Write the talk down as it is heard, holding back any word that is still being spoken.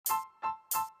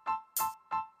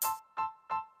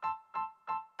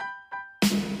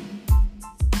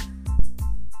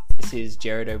This is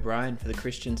Jared O'Brien for the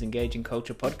Christians Engaging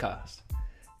Culture podcast.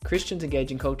 Christians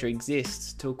Engaging Culture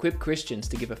exists to equip Christians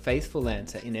to give a faithful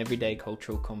answer in everyday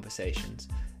cultural conversations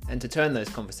and to turn those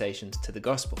conversations to the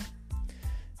gospel.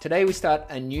 Today we start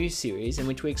a new series in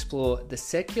which we explore the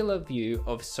secular view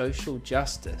of social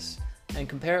justice and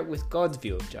compare it with God's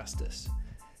view of justice.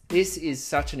 This is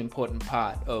such an important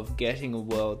part of getting a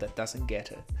world that doesn't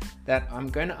get it, that I'm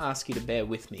going to ask you to bear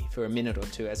with me for a minute or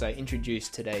two as I introduce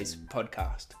today's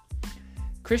podcast.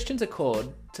 Christians are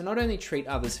called to not only treat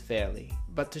others fairly,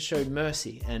 but to show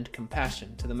mercy and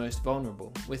compassion to the most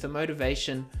vulnerable, with a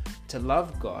motivation to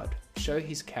love God, show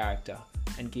His character,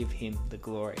 and give Him the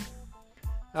glory.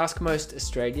 Ask most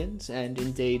Australians, and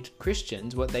indeed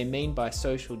Christians, what they mean by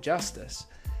social justice,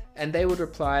 and they would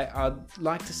reply, "I'd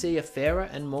like to see a fairer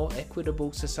and more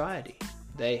equitable society."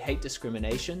 They hate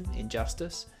discrimination,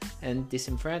 injustice, and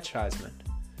disenfranchisement.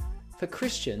 For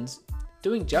Christians,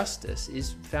 doing justice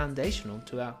is foundational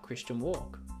to our Christian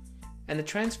walk. And the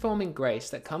transforming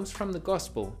grace that comes from the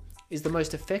gospel is the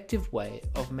most effective way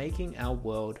of making our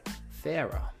world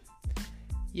fairer.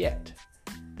 Yet,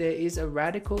 there is a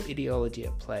radical ideology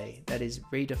at play that is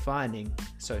redefining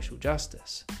social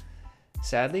justice.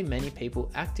 Sadly, many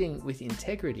people acting with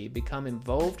integrity become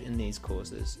involved in these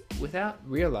causes without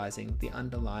realizing the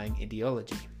underlying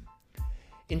ideology.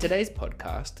 In today's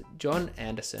podcast, John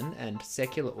Anderson and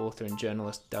secular author and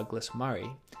journalist Douglas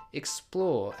Murray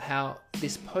explore how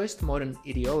this postmodern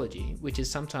ideology, which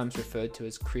is sometimes referred to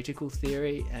as critical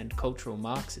theory and cultural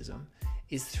Marxism,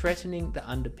 is threatening the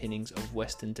underpinnings of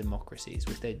Western democracies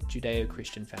with their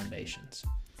Judeo-Christian foundations.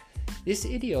 This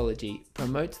ideology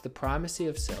promotes the primacy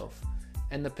of self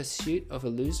and the pursuit of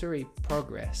illusory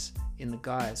progress in the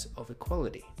guise of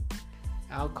equality.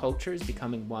 Our culture is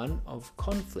becoming one of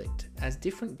conflict as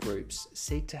different groups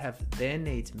seek to have their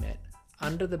needs met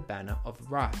under the banner of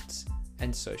rights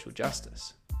and social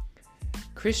justice.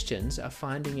 Christians are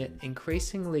finding it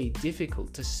increasingly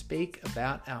difficult to speak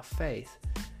about our faith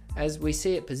as we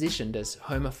see it positioned as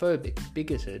homophobic,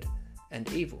 bigoted, and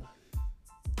evil.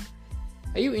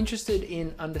 Are you interested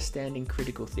in understanding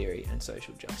critical theory and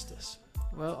social justice?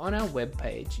 Well, on our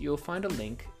webpage, you'll find a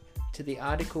link to the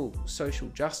article Social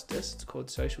Justice, it's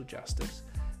called Social Justice,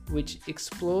 which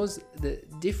explores the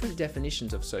different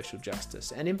definitions of social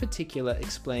justice and in particular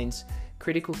explains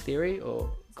critical theory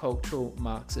or cultural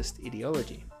Marxist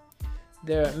ideology.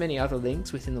 There are many other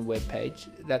links within the webpage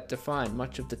that define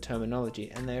much of the terminology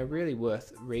and they are really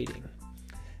worth reading.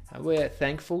 We're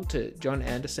thankful to John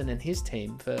Anderson and his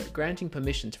team for granting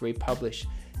permission to republish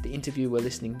the interview we're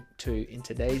listening to in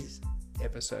today's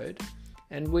episode,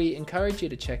 and we encourage you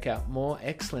to check out more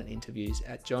excellent interviews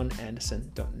at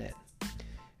johnanderson.net.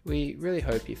 We really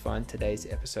hope you find today's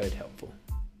episode helpful.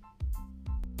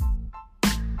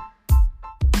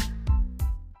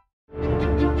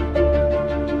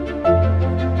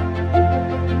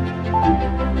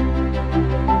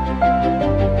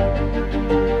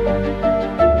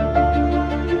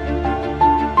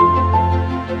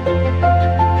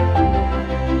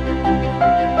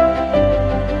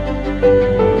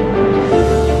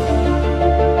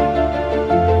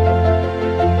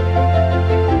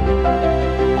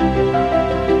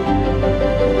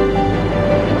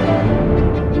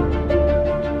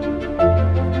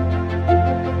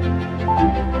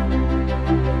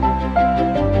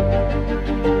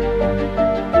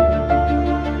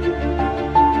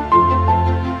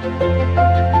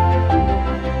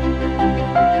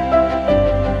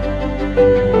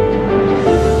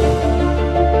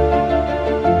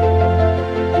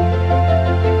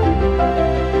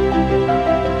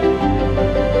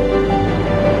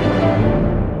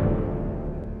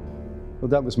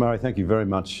 Douglas Murray, thank you very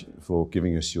much for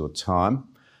giving us your time.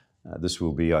 This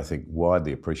will be, I think,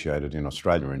 widely appreciated in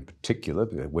Australia in particular,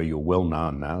 where you're well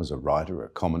known now as a writer, a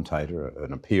commentator,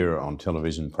 an appearer on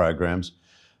television programs,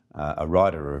 a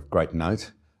writer of great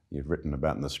note. You've written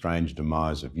about the strange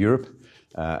demise of Europe,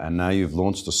 and now you've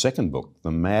launched a second book,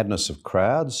 The Madness of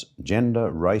Crowds, Gender,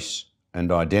 Race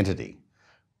and Identity,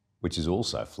 which is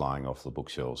also flying off the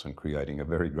bookshelves and creating a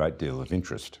very great deal of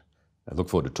interest. I look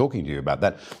forward to talking to you about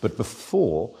that. But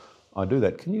before I do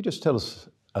that, can you just tell us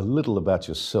a little about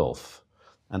yourself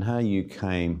and how you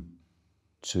came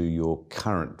to your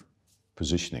current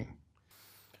positioning?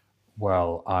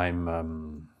 Well,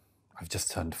 I've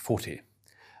just turned 40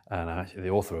 and I'm actually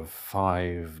the author of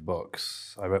 5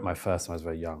 books. I wrote my first when I was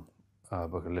very young, a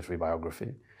book of literary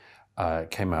biography.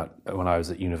 It came out when I was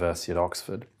at university at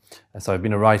Oxford. And so I've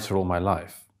been a writer all my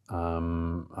life.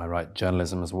 I write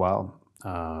journalism as well.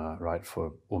 Write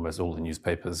for almost all the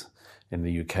newspapers in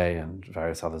the UK and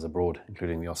various others abroad,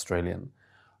 including the Australian.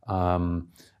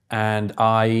 And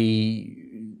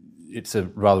it's a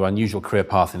rather unusual career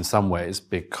path in some ways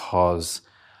because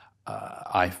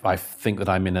I think that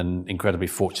I'm in an incredibly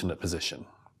fortunate position.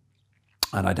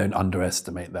 And I don't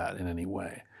underestimate that in any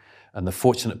way. And the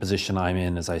fortunate position I'm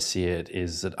in, as I see it,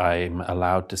 is that I'm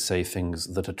allowed to say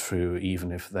things that are true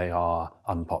even if they are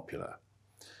unpopular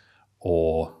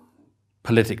or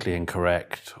politically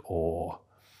incorrect or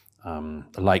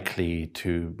likely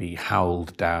to be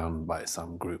howled down by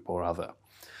some group or other.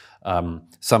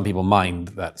 Some people mind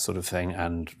that sort of thing,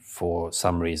 and for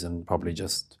some reason, probably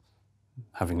just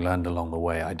having learned along the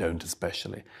way, I don't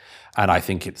especially. And I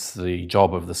think it's the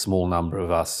job of the small number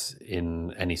of us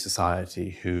in any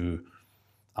society who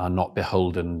are not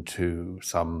beholden to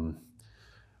some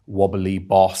wobbly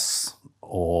boss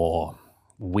or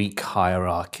weak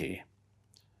hierarchy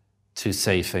to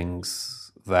say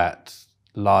things that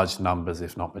large numbers,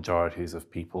 if not majorities,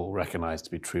 of people recognize to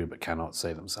be true but cannot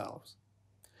say themselves.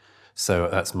 So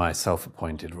that's my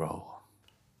self-appointed role.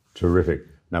 Terrific.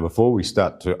 Now, before we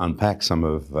start to unpack some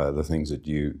of the things that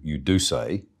you do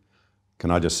say,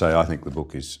 can I just say I think the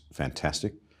book is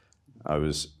fantastic. I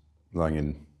was lying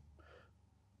in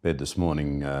bed this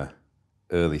morning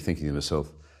early thinking to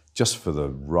myself, just for the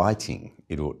writing,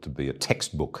 it ought to be a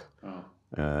textbook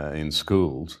in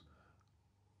schools.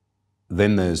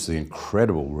 Then there's the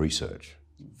incredible research,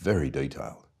 very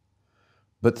detailed.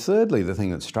 But thirdly, the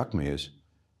thing that struck me is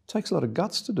it takes a lot of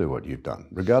guts to do what you've done,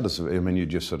 regardless of, I mean, you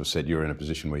just sort of said you're in a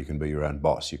position where you can be your own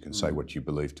boss, you can say what you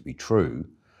believe to be true,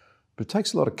 but it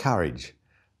takes a lot of courage.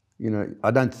 You know,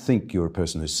 I don't think you're a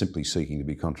person who's simply seeking to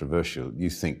be controversial. You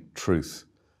think truth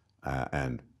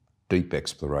and deep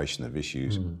exploration of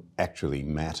issues actually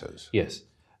matters. Yes.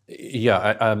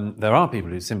 Yeah, there are people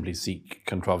who simply seek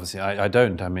controversy. I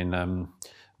don't. I mean,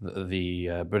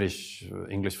 the British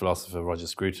English philosopher Roger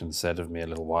Scruton said of me a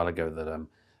little while ago that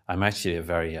I'm actually a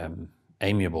very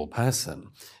amiable person.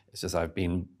 It's just I've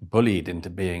been bullied into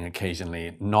being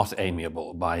occasionally not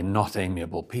amiable by not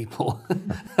amiable people.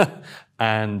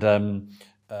 And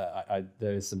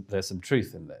there's some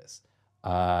truth in this.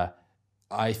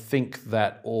 I think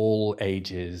that all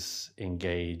ages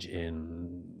engage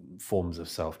in forms of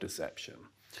self-deception.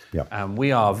 Yeah. And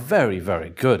we are very, very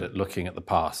good at looking at the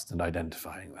past and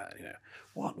identifying that. You know,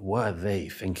 what were they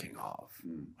thinking of?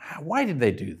 Why did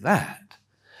they do that?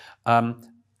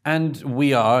 And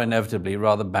we are inevitably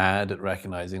rather bad at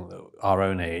recognizing that our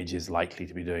own age is likely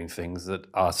to be doing things that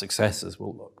our successors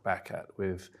will look back at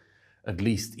with at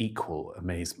least equal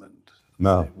amazement.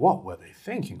 No. Say, what were they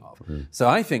thinking of? So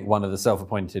I think one of the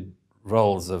self-appointed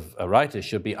roles of a writer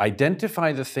should be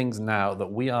identify the things now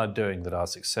that we are doing that our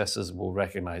successors will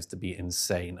recognize to be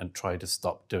insane and try to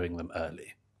stop doing them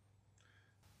early.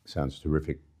 Sounds a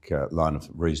terrific line of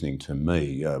reasoning to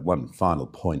me. One final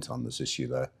point on this issue,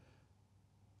 though.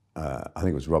 I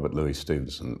think it was Robert Louis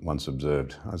Stevenson once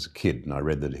observed, I was a kid and I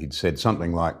read that he'd said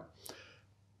something like,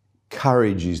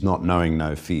 courage is not knowing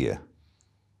no fear.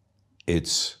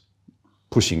 It's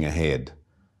pushing ahead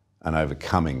and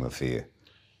overcoming the fear.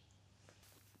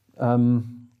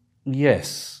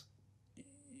 Yes.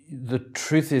 The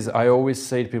truth is, I always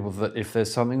say to people that if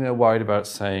there's something they're worried about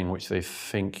saying which they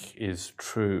think is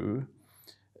true,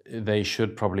 they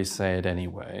should probably say it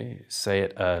anyway, say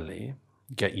it early,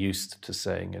 get used to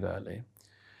saying it early,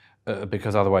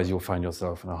 because otherwise you'll find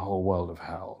yourself in a whole world of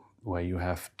hell where you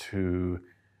have to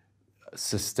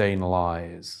sustain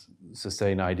lies,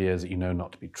 sustain ideas that you know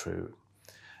not to be true.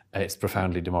 It's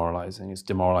profoundly demoralizing. It's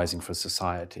demoralizing for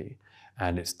society,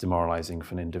 and it's demoralizing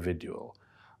for an individual.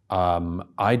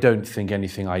 I don't think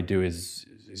anything I do is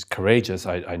courageous.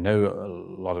 I know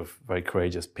a lot of very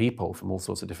courageous people from all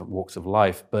sorts of different walks of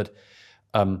life, but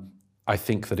I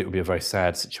think that it would be a very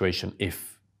sad situation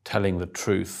if telling the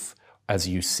truth as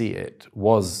you see it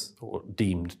was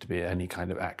deemed to be any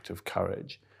kind of act of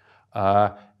courage.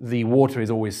 The water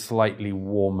is always slightly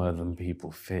warmer than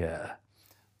people fear.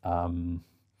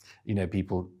 You know,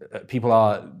 people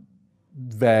are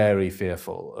very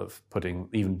fearful of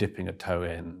even dipping a toe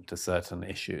in to certain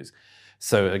issues.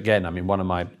 So again, I mean, one of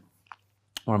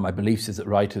my beliefs is that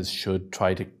writers should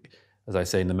try to, as I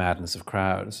say in The Madness of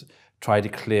Crowds, try to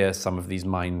clear some of these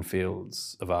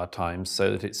minefields of our times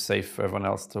so that it's safe for everyone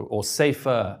else to, or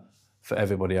safer for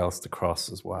everybody else to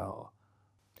cross as well.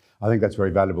 I think that's very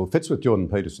valuable. It fits with Jordan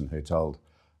Peterson, who told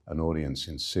an audience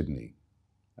in Sydney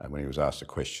when he was asked a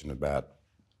question about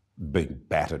being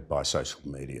battered by social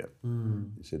media.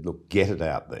 He said, look, get it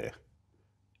out there.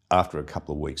 After a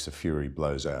couple of weeks, the fury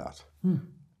blows out.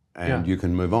 And you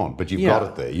can move on, but you've got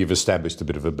it there. You've established a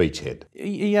bit of a beachhead.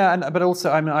 Yeah, but also,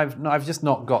 I mean, I've just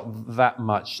not got that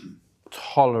much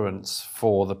tolerance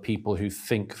for the people who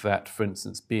think that, for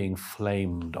instance, being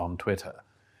flamed on Twitter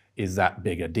is that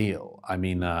big a deal. I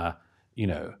mean, you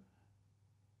know,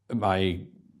 my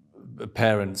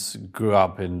parents grew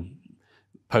up in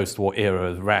post-war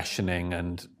era of rationing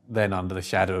and then under the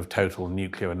shadow of total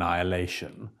nuclear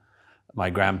annihilation. My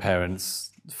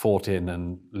grandparents fought in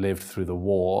and lived through the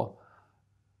war.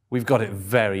 We've got it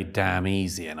very damn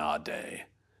easy in our day.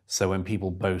 So when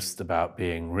people boast about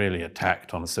being really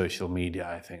attacked on social media,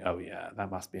 I think, oh yeah, that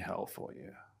must be hell for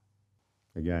you.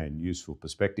 Again, useful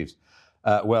perspectives.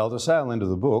 Well, the sail end of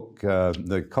the book,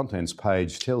 the contents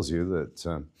page tells you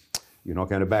that you're not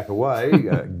going to back away.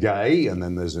 Gay, and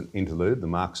then there's an interlude, the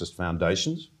Marxist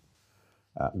foundations.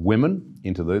 Women,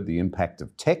 interlude, the impact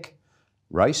of tech.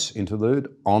 Race, interlude,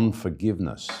 on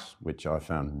forgiveness, which I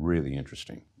found really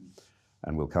interesting.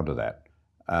 And we'll come to that.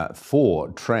 4,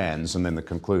 trans, and then the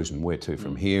conclusion, where to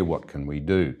from here, what can we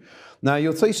do? Now,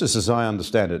 your thesis, as I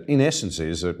understand it, in essence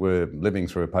is that we're living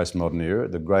through a postmodern era.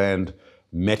 The grand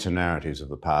meta-narratives of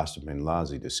the past have been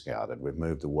largely discarded. We've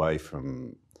moved away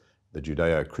from the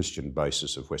Judeo-Christian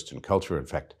basis of Western culture. In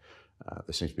fact,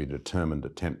 there seems to be a determined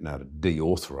attempt now to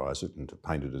de-authorise it and to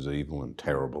paint it as evil and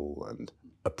terrible and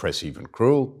oppressive and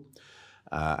cruel.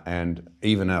 And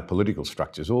even our political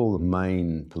structures, all the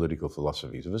main political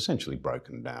philosophies have essentially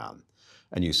broken down.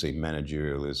 And you see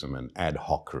managerialism and ad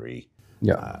hocery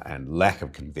and lack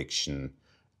of conviction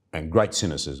and great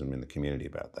cynicism in the community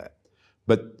about that.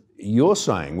 But you're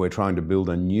saying we're trying to build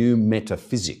a new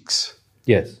metaphysics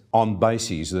on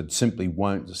bases that simply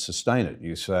won't sustain it.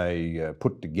 You say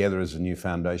put together as the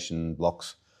foundation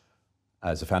blocks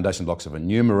of a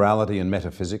new morality and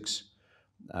metaphysics.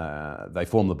 They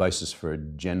form the basis for a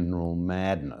general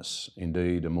madness.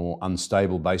 Indeed, a more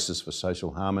unstable basis for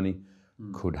social harmony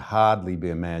could hardly be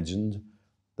imagined.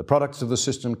 The products of the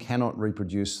system cannot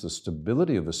reproduce the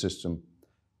stability of the system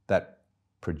that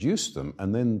produced them.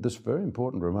 And then this very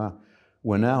important remark,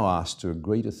 we're now asked to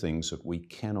agree to things that we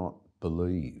cannot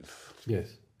believe. Yes.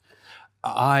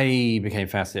 I became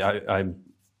fascinated. I'm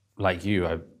like you,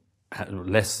 I had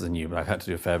less than you, but I've had to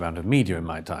do a fair amount of media in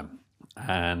my time.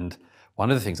 And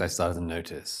one of the things I started to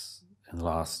notice in the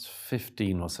last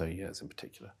 15 or so years in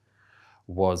particular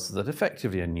was that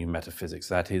effectively a new metaphysics,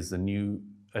 that is, a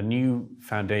new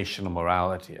foundational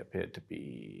morality appeared to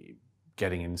be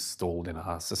getting installed in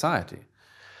our society.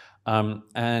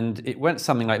 And it went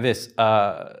something like this.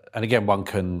 And again, one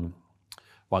can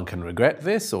regret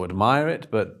this or admire it,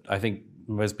 but I think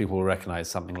most people will recognize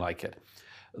something like it.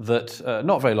 That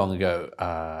not very long ago,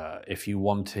 if you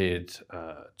wanted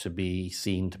to be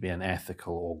seen to be an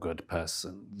ethical or good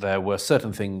person, there were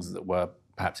certain things that were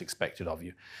perhaps expected of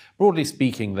you. Broadly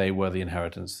speaking, they were the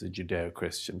inheritance of the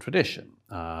Judeo-Christian tradition.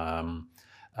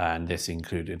 And this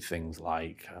included things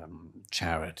like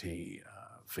charity,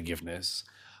 forgiveness,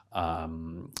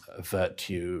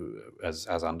 virtue as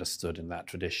understood in that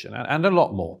tradition, and a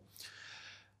lot more.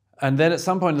 And then at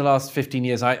some point in the last 15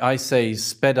 years, I say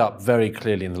sped up very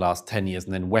clearly in the last 10 years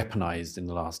and then weaponized in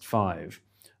the last 5.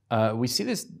 We see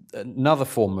this another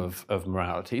form of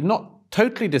morality, not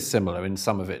totally dissimilar in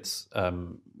some of its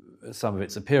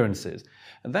appearances.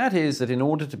 And that is that in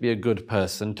order to be a good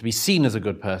person, to be seen as a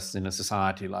good person in a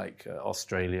society like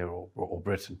Australia or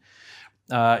Britain,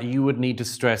 you would need to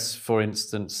stress, for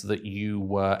instance, that you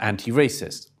were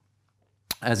anti-racist,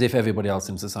 as if everybody else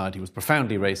in society was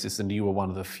profoundly racist and you were one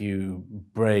of the few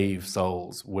brave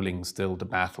souls willing still to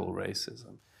battle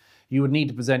racism. You would need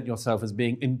to present yourself as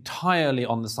being entirely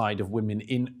on the side of women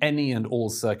in any and all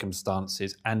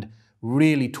circumstances and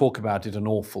really talk about it an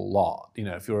awful lot. You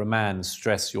know, if you're a man,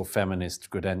 stress your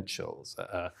feminist credentials,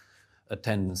 a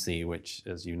tendency which,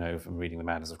 as you know from reading The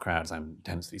Madness of Crowds, I'm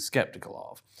intensely skeptical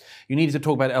of. You need to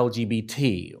talk about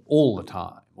LGBT all the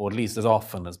time, or at least as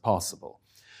often as possible.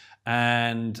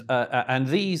 And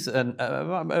these,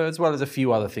 as well as a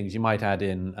few other things, you might add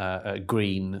in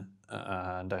green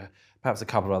and perhaps a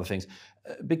couple of other things,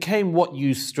 became what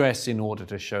you stress in order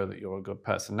to show that you're a good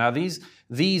person. Now, these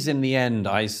in the end,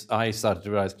 I started to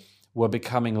realize, were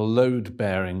becoming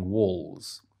load-bearing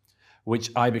walls, which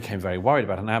I became very worried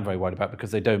about and am very worried about because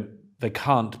they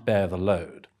can't bear the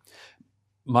load.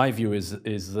 My view is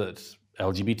that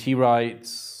LGBT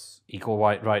rights, equal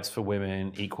rights for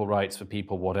women, equal rights for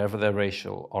people, whatever their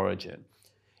racial origin,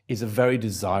 is a very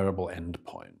desirable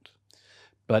endpoint.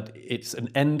 But it's an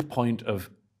endpoint of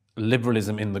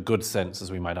liberalism in the good sense,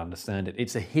 as we might understand it.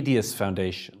 It's a hideous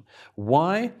foundation.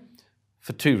 Why?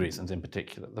 For 2 reasons in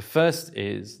particular. The first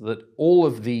is that all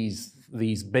of these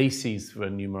bases for a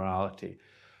new morality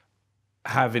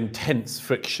have intense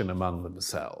friction among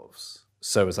themselves.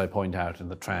 So, as I point out in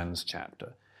the trans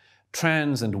chapter,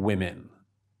 trans and women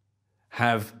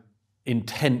have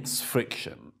intense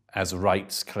friction as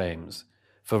rights claims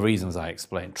for reasons I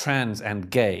explained. Trans and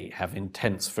gay have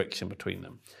intense friction between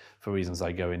them for reasons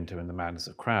I go into in The Madness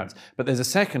of Crowds. But there's a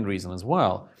second reason as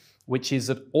well, which is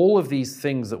that all of these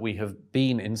things that we have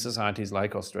been in societies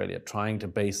like Australia trying to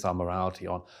base our morality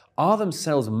on are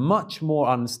themselves much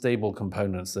more unstable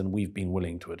components than we've been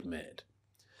willing to admit.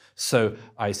 So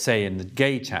I say in the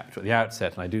gay chapter at the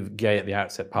outset, and I do gay at the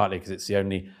outset partly because it's the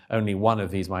only one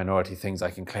of these minority things I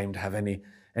can claim to have any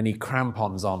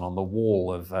crampons on the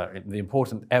wall of the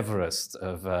important Everest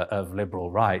of liberal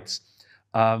rights.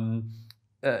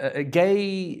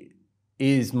 Gay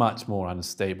is much more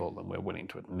unstable than we're willing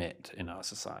to admit in our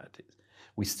societies.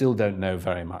 We still don't know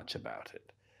very much about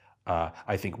it.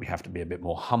 I think we have to be a bit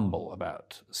more humble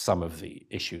about some of the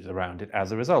issues around it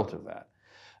as a result of that.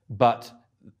 But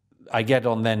I get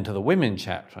on then to the women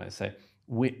chapter and I say,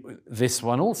 this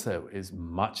one also is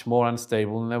much more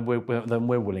unstable than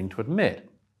we're willing to admit.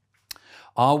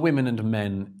 Are women and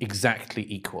men exactly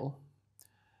equal?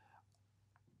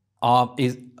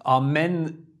 Are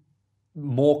men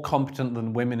more competent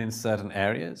than women in certain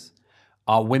areas?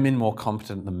 Are women more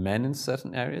competent than men in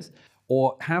certain areas?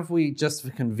 Or have we, just for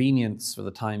convenience for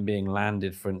the time being,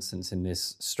 landed, for instance, in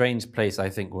this strange place I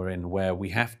think we're in, where we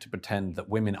have to pretend that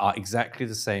women are exactly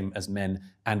the same as men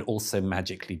and also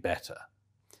magically better?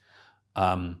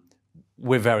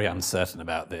 We're very uncertain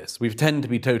about this. We tend to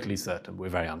be totally certain, but we're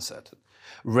very uncertain.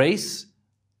 Race,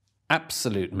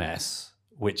 absolute mess,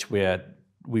 which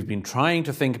we've been trying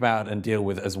to think about and deal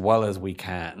with as well as we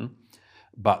can,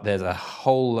 but there's a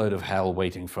whole load of hell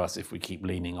waiting for us if we keep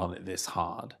leaning on it this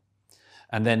hard.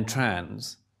 And then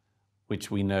trans,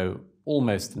 which we know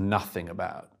almost nothing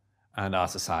about, and our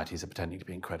societies are pretending to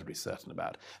be incredibly certain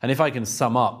about. And if I can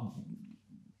sum up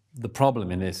the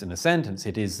problem in this in a sentence,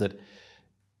 it is that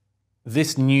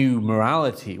this new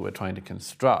morality we're trying to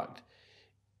construct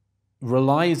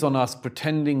relies on us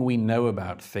pretending we know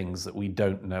about things that we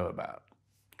don't know about,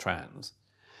 trans,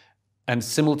 and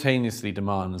simultaneously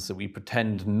demands that we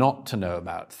pretend not to know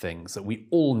about things that we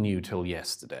all knew till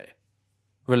yesterday.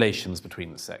 Relations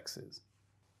between the sexes.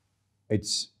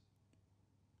 It's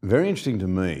very interesting to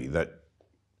me that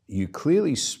you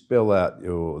clearly spell out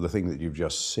the thing that you've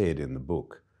just said in the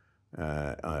book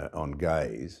on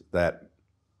gays, that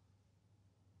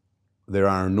there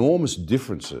are enormous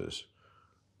differences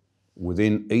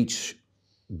within each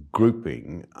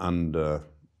grouping under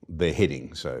their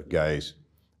heading, so gays,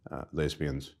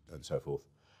 lesbians, and so forth,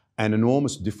 and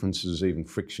enormous differences, even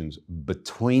frictions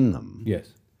between them.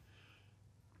 Yes.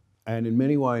 And in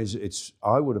many ways, it's,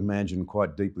 I would imagine,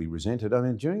 quite deeply resented. I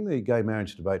mean, during the gay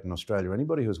marriage debate in Australia,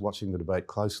 anybody who was watching the debate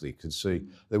closely could see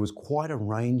there was quite a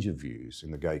range of views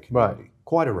in the gay community. Right.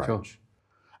 Quite a range. Sure.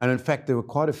 And in fact, there were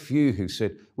quite a few who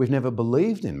said, we've never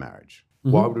believed in marriage.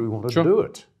 Mm-hmm. Why would we want to do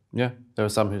it? Yeah, there were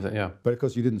some who said, yeah. But of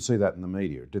course, you didn't see that in the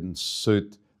media. It didn't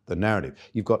suit the narrative.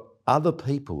 You've got other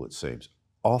people, it seems,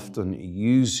 often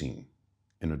using,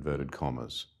 in inverted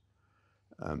commas,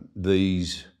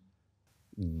 these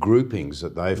groupings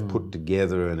that they've put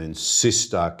together and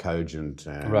insist are cogent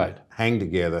and hang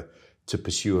together to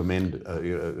pursue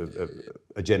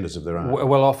agendas of their own.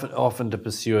 Well, often to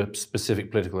pursue a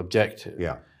specific political objective.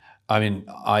 Yeah. I mean,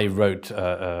 I wrote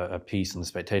a piece in The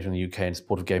Spectator in the UK in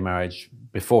support of gay marriage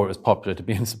before it was popular to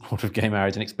be in support of gay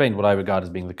marriage, and explained what I regard as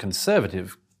being the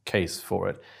conservative case for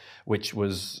it, which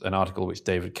was an article which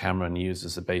David Cameron used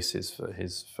as a basis for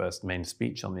his first main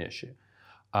speech on the issue.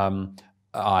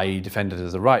 I defend it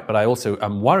as a right, but I also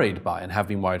am worried by, and have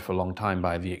been worried for a long time,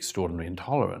 by the extraordinary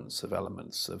intolerance of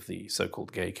elements of the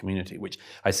so-called gay community, which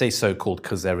I say so-called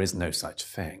because there is no such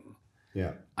thing.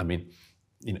 Yeah. I mean,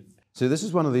 you know. So this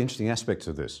is one of the interesting aspects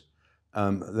of this.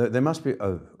 There must be,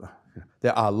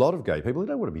 there are a lot of gay people who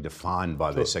don't want to be defined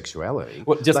by their sexuality.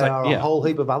 Well, just they are a whole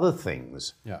heap of other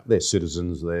things. Yeah. They're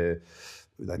citizens,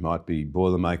 they might be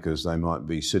boilermakers, they might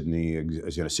be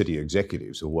city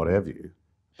executives or what have you.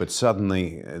 But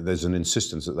suddenly there's an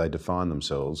insistence that they define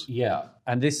themselves. Yeah,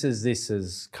 and this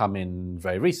has come in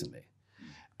very recently.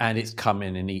 And it's come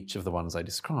in each of the ones I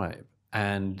describe.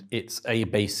 And it's a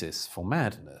basis for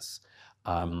madness.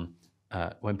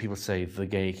 When people say the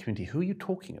gay community, who are you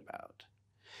talking about?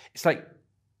 It's like,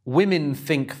 women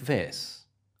think this.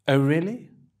 Oh, really?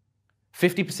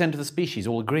 50% of the species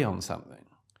all agree on something.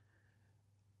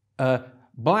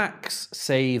 Blacks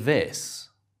say this.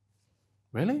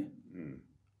 Really?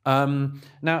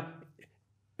 Now,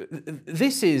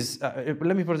 this is,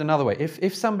 let me put it another way.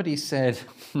 If somebody said,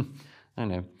 I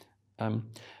don't know,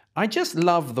 I just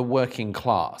love the working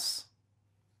class.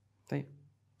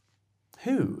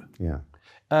 Who? Yeah.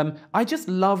 I just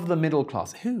love the middle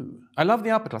class. Who? I love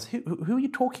the upper class. Who are you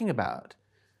talking about?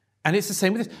 And it's the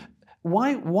same with this.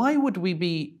 Why would we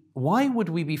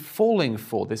be falling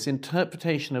for this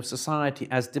interpretation of society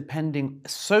as depending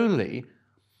solely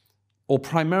or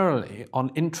primarily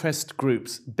on interest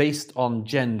groups based on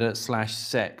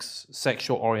gender/sex,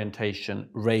 sexual orientation,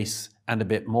 race, and a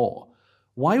bit more?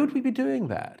 Why would we be doing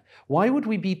that? Why would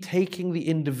we be taking the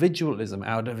individualism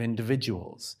out of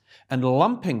individuals and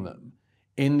lumping them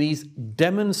in these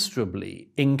demonstrably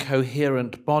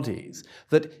incoherent bodies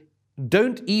that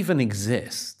don't even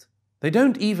exist? They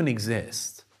don't even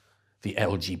exist. The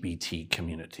LGBT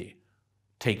community.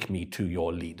 Take me to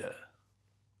your leader.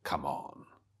 Come on.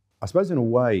 I suppose in a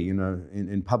way, you know,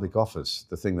 in public office,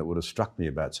 the thing that would have struck me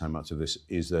about so much of this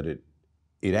is that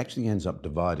it actually ends up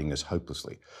dividing us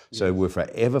hopelessly. Yes. So we're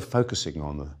forever focusing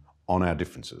on our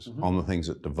differences, on the things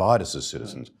that divide us as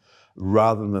citizens,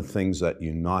 rather than the things that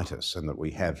unite us and that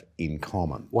we have in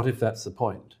common. What if that's the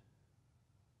point?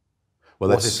 Well,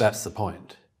 what if that's the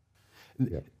point?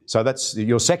 Yeah. So that's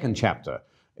your second chapter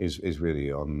is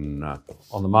really on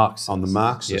the Marxist. On the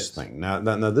Marxist thing. Now,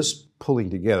 this pulling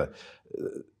together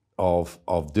of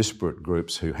disparate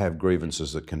groups who have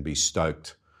grievances that can be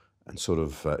stoked and sort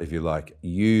of, if you like,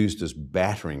 used as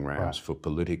battering rams for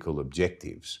political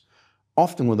objectives,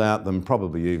 often without them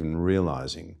probably even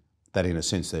realising that in a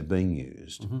sense they're being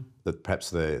used, that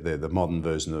perhaps they're the modern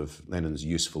version of Lenin's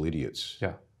useful idiots.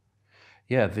 Yeah.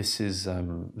 Yeah, there's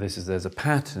a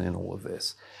pattern in all of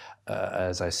this.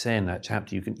 As I say in that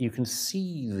chapter, you can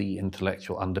see the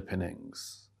intellectual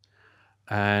underpinnings.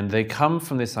 And they come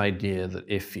from this idea that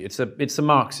it's a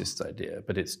Marxist idea,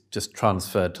 but it's just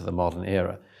transferred to the modern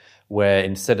era, where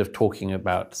instead of talking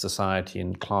about society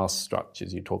in class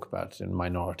structures, you talk about it in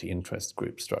minority interest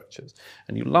group structures.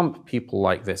 And you lump people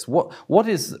like this. What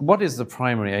is the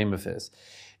primary aim of this?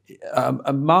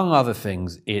 Among other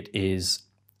things, it is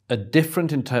a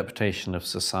different interpretation of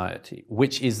society,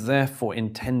 which is therefore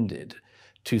intended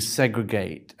to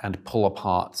segregate and pull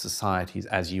apart societies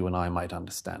as you and I might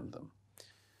understand them.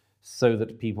 So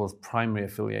that people's primary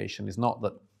affiliation is not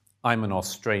that I'm an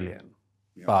Australian,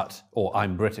 or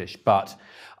I'm British, but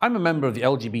I'm a member of the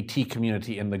LGBT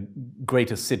community in the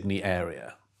Greater Sydney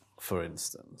area, for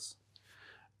instance.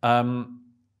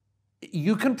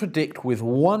 You can predict with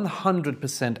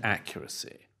 100%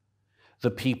 accuracy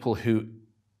the people who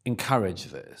encourage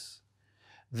this,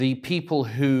 the people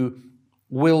who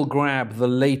will grab the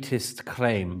latest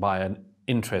claim by an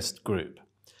interest group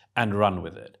and run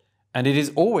with it. And it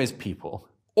is always people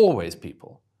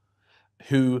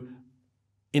who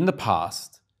in the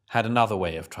past had another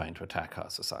way of trying to attack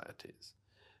our societies,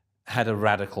 had a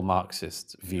radical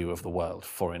Marxist view of the world,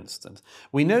 for instance.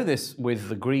 We know this with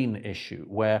the green issue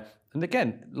where, and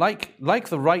again, like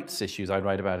the rights issues I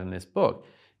write about in this book,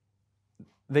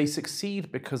 they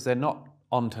succeed because they're not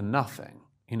onto nothing,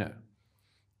 you know.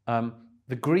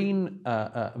 The green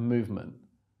movement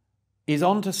is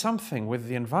onto something with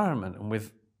the environment and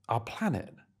with our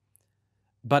planet.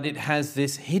 But it has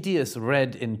this hideous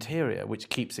red interior which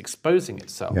keeps exposing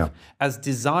itself as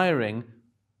desiring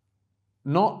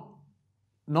not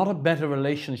a better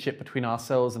relationship between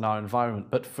ourselves and our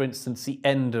environment, but for instance, the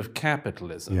end of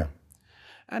capitalism. Yeah.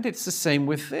 And it's the same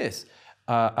with this.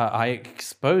 I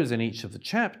expose in each of the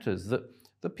chapters that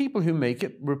the people who make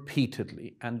it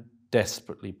repeatedly and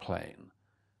desperately plain,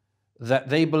 that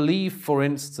they believe, for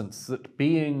instance, that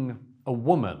being a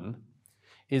woman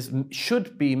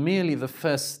should be merely the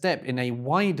first step in a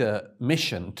wider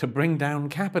mission to bring down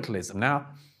capitalism. Now,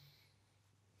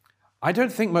 I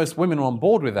don't think most women are on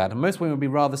board with that, and most women would be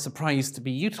rather surprised to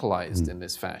be utilized in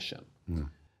this fashion.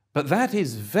 But that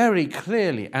is very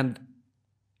clearly and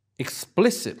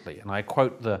explicitly, and I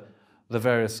quote the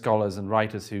various scholars and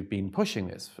writers who've been pushing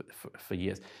this for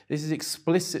years, this is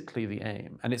explicitly the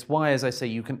aim. And it's why, as I say,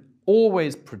 you can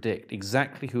always predict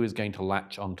exactly who is going to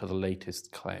latch onto the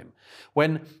latest claim.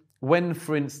 When,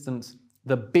 for instance,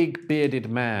 the big bearded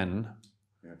man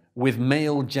with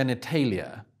male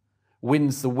genitalia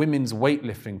wins the women's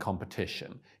weightlifting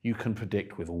competition, you can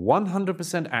predict with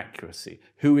 100% accuracy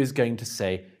who is going to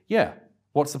say, yeah,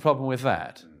 what's the problem with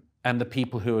that? And the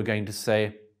people who are going to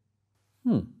say,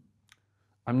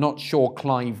 I'm not sure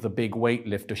Clive, the big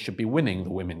weightlifter, should be winning the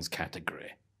women's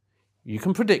category. You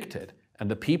can predict it. And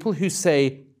the people who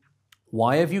say,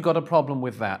 why have you got a problem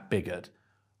with that, bigot,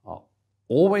 are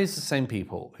always the same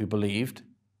people who believed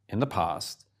in the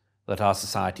past that our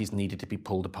societies needed to be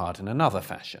pulled apart in another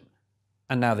fashion.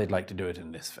 And now they'd like to do it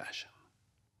in this fashion.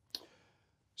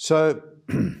 So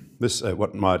this,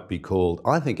 what might be called,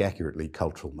 I think accurately,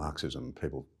 cultural Marxism.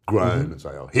 People groan and say,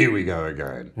 oh, here we go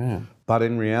again. Yeah. But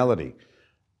in reality,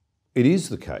 it is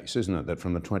the case, isn't it, that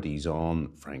from the 20s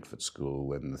on, Frankfurt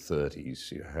School, in the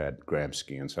 30s, you had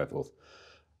Gramsci and so forth,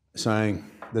 saying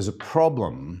there's a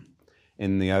problem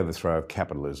in the overthrow of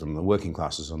capitalism. The working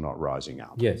classes are not rising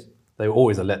up. Yes, they were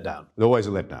always a letdown. They're always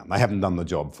a letdown. They haven't done the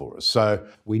job for us. So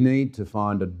we need to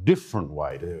find a different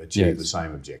way to achieve the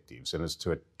same objectives, and it's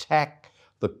to attack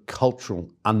the cultural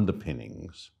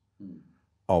underpinnings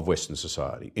of Western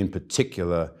society. In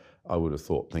particular, I would have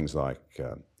thought things like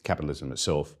capitalism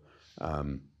itself,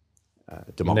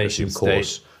 democracy, of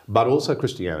course, but also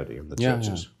Christianity and the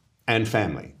churches, and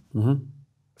family.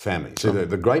 Family. So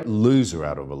the great loser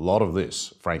out of a lot of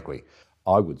this, frankly,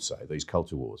 I would say, these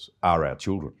culture wars, are our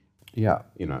children. Yeah.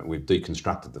 You know, we've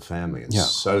deconstructed the family in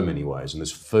so many ways, and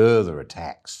this further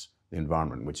attacks the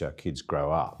environment in which our kids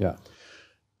grow up. Yeah.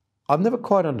 I've never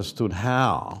quite understood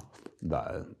how,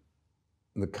 though,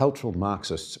 the cultural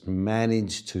Marxists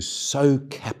managed to so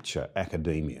capture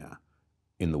academia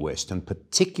in the West, and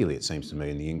particularly, it seems to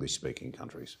me, in the English-speaking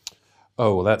countries.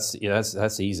 Oh, well,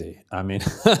 that's easy. I mean,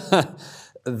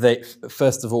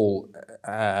 first of all,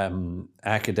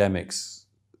 academics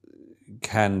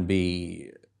can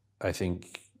be, I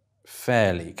think,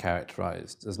 fairly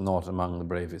characterized as not among the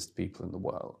bravest people in the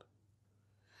world.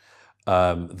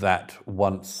 That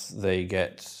once they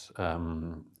get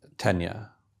tenure,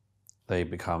 they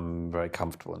become very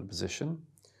comfortable in a position.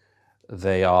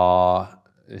 They are,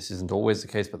 this isn't always the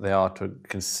case, but they are to a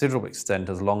considerable extent,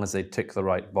 as long as they tick the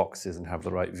right boxes and have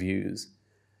the right views,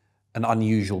 an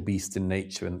unusual beast in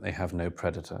nature, and they have no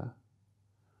predator.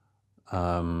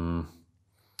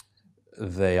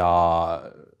 They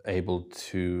are able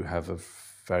to have a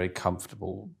very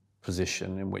comfortable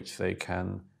position in which they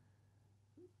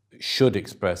should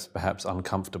express perhaps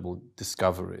uncomfortable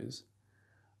discoveries,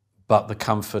 but the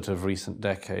comfort of recent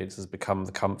decades has become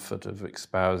the comfort of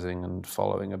espousing and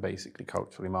following a basically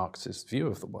culturally Marxist view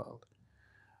of the world.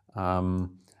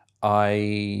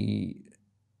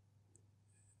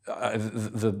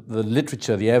 The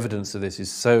literature, the evidence of this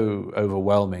is so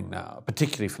overwhelming now,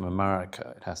 particularly from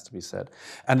America, it has to be said.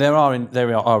 And there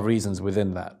are reasons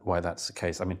within that why that's the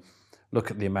case. I mean,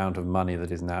 look at the amount of money that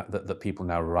is now that people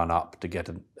now run up to get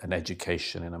an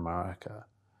education in America.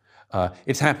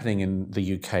 It's happening in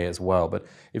the UK as well. But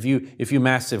if you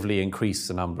massively increase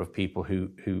the number of people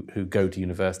who go to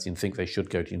university and think they should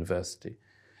go to university,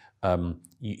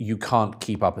 you can't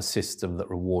keep up a system that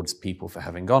rewards people for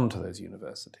having gone to those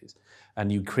universities.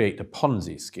 And you create a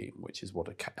Ponzi scheme, which is what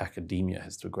academia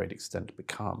has to a great extent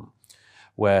become,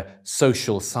 where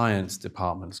social science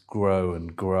departments grow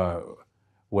and grow,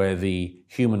 where the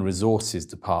human resources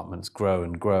departments grow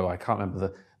and grow. I can't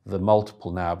remember the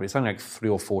multiple now, but it's something like 3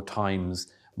 or 4 times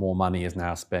more money is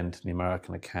now spent in the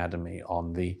American Academy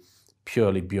on the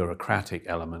purely bureaucratic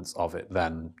elements of it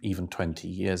than even 20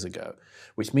 years ago,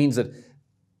 which means that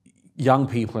young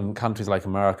people in countries like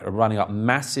America are running up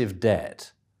massive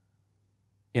debt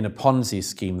in a Ponzi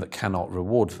scheme that cannot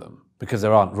reward them because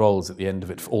there aren't roles at the end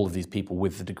of it for all of these people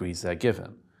with the degrees they're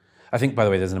given. I think, by the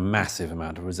way, there's a massive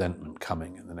amount of resentment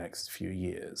coming in the next few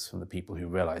years from the people who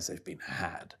realize they've been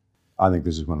had. I think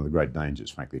this is one of the great dangers,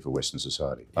 frankly, for Western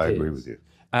society. I agree with you.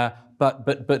 But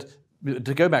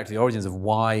to go back to the origins of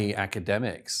why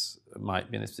academics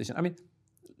might be in this position, I mean,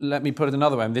 let me put it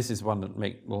another way, and this is one that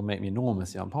will make me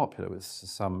enormously unpopular with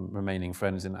some remaining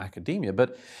friends in academia,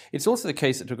 but it's also the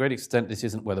case that to a great extent this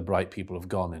isn't where the bright people have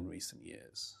gone in recent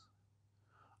years.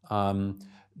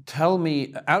 Tell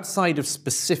me, outside of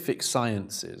specific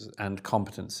sciences and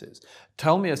competencies,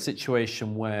 tell me a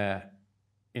situation where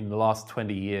in the last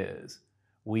 20 years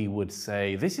we would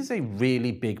say, this is a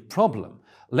really big problem.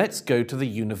 Let's go to the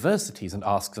universities and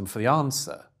ask them for the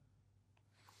answer.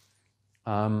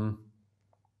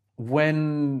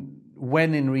 When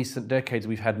in recent decades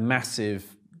we've had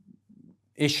massive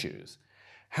issues,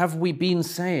 have we been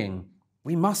saying,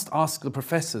 we must ask the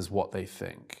professors what they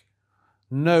think?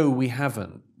 No, we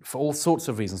haven't, for all sorts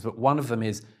of reasons, but one of them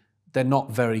is they're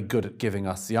not very good at giving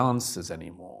us the answers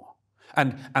anymore.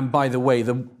 And by the way,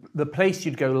 the place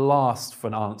you'd go last for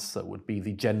an answer would be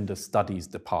the gender studies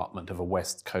department of a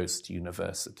West Coast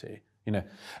university. You know,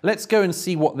 let's go and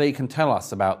see what they can tell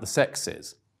us about the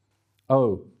sexes.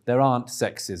 Oh, there aren't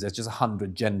sexes. There's just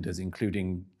 100 genders,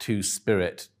 including 2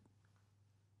 spirit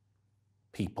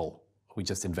people we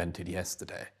just invented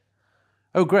yesterday.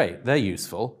 Oh, great, they're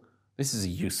useful. This is a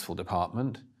useful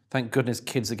department. Thank goodness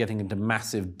kids are getting into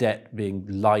massive debt being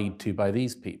lied to by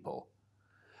these people.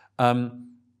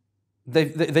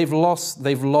 They've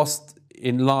lost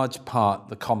in large part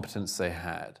the competence they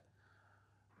had.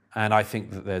 And I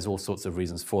think that there's all sorts of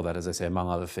reasons for that. As I say, among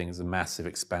other things, a massive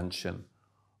expansion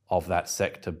of that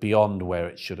sector beyond where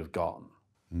it should have gone.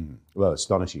 Well,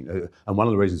 astonishing. And one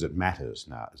of the reasons it matters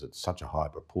now is that such a high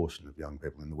proportion of young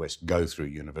people in the West go through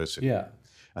university. Yeah.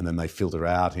 And then they filter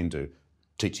out into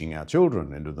teaching our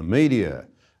children, into the media,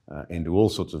 into all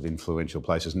sorts of influential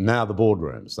places. Now the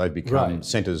boardrooms, they've become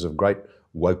centres of great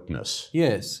wokeness.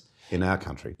 Yes. In our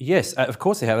country. Yes, of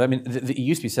course they have. I mean, it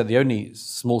used to be said the only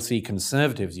small c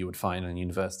conservatives you would find in a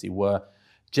university were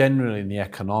generally in the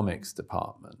economics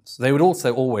departments. They would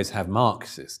also always have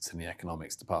Marxists in the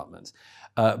economics departments.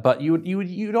 But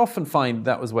you'd often find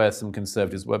that was where some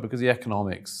conservatives were, because the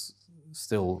economics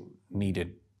still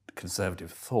needed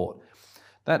conservative thought.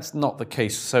 That's not the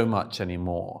case so much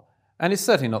anymore. And it's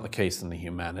certainly not the case in the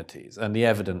humanities. And the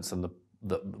evidence and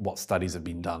what studies have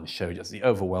been done showed us the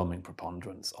overwhelming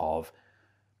preponderance of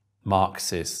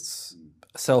Marxists,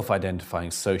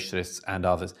 self-identifying socialists and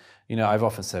others. You know, I've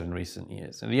often said in recent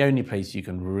years, and the only place you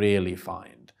can really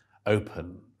find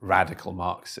open, radical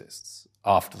Marxists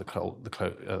after the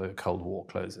Cold War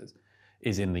closes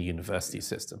is in the university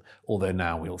system, although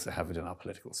now we also have it in our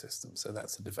political system, so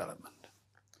that's a development.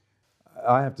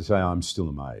 I have to say I'm still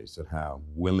amazed at how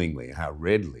willingly, how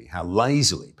readily, how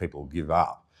lazily people give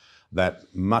up that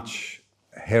much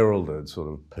heralded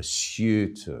sort of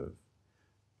pursuit of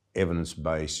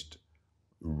evidence-based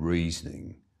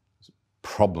reasoning,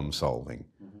 problem solving,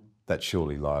 that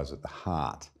surely lies at the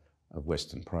heart of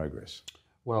Western progress.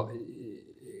 Well,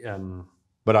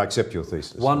 but I accept your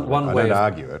thesis. I don't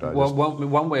argue it.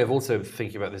 One way of also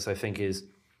thinking about this, I think, is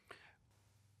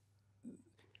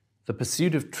the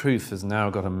pursuit of truth has now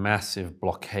got a massive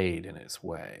blockade in its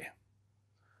way.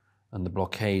 And the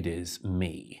blockade is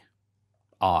me,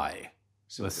 I,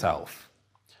 the self.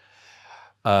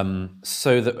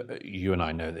 So that you and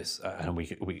I know this, and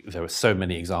there are so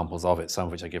many examples of it, some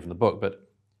of which I give in the book, but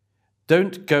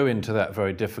don't go into that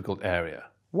very difficult area.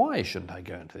 Why shouldn't I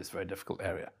go into this very difficult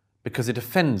area? Because it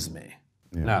offends me.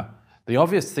 Yeah. Now, the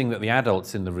obvious thing that the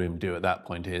adults in the room do at that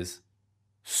point is,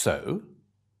 so.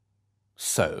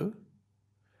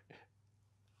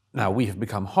 Now we have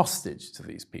become hostage to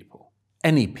these people.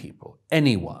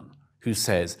 Anyone who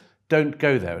says, don't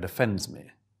go there, it offends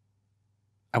me.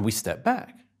 And we step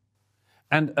back.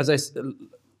 And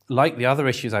like the other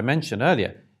issues I mentioned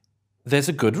earlier, there's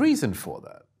a good reason for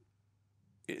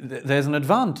that. There's an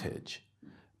advantage,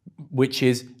 which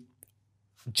is,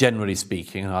 generally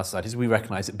speaking, in our societies, we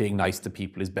recognize that being nice to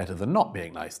people is better than not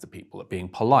being nice to people, that being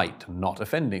polite and not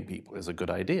offending people is a good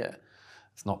idea.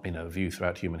 It's not been a view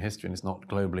throughout human history, and it's not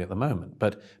globally at the moment.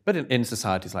 But in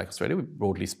societies like Australia,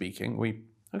 broadly speaking,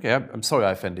 I'm sorry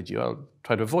I offended you, I'll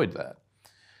try to avoid that.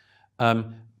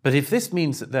 But if this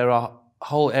means that there are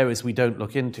whole areas we don't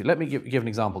look into, let me give an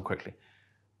example quickly.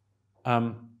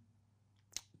 The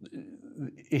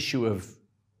issue of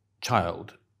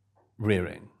child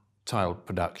rearing, child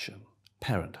production,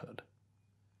 parenthood.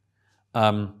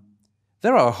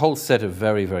 There are a whole set of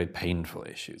very, very painful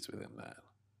issues within that.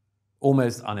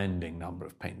 Almost unending number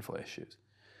of painful issues.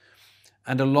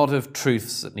 And a lot of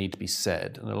truths that need to be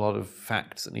said, and a lot of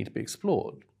facts that need to be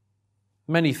explored.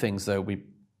 Many things, though, we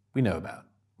know about.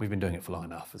 We've been doing it for long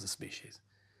enough as a species.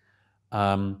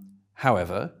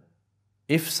 However,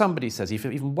 if somebody says, if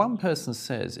even one person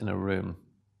says in a room,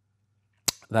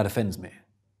 that offends me,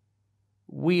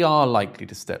 we are likely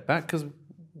to step back because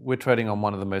we're treading on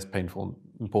one of the most painful,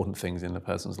 important things in the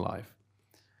person's life.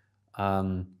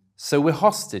 So we're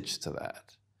hostage to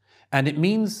that. And it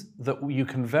means that you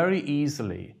can very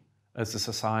easily, as a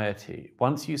society,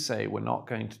 once you say we're not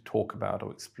going to talk about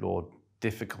or explore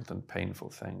difficult and painful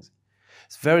things,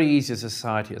 it's very easy as a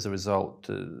society, as a result,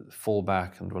 to fall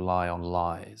back and rely on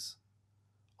lies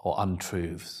or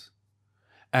untruths.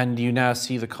 And you now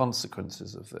see the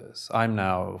consequences of this. I'm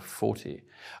now 40.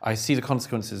 I see the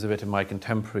consequences of it in my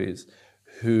contemporaries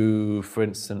who, for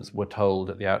instance, were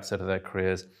told at the outset of their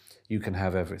careers, you can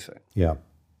have everything. Yeah.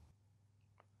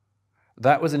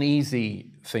 That was an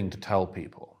easy thing to tell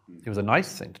people. It was a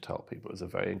nice thing to tell people. It was a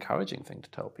very encouraging thing to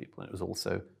tell people. And it was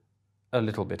also a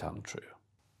little bit untrue.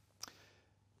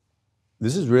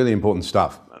 This is really important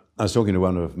stuff. I was talking to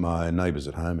one of my neighbours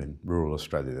at home in rural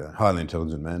Australia, a highly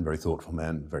intelligent man, very thoughtful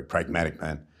man, very pragmatic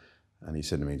man. And he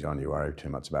said to me, John, you worry too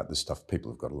much about this stuff. People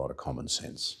have got a lot of common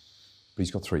sense. But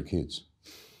he's got 3 kids.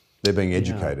 They're being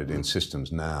educated in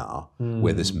systems now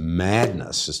where this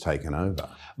madness has taken over.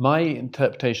 My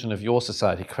interpretation of your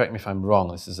society, correct me if I'm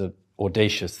wrong, this is an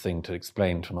audacious thing to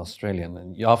explain from Australian,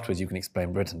 and afterwards you can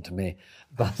explain Britain to me.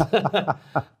 But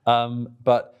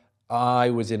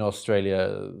I was in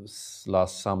Australia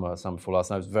last summer before last,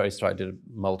 and I was very struck. I did a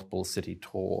multiple city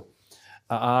tour.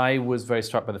 I was very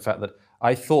struck by the fact that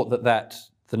I thought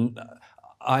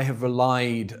I have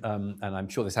relied, and I'm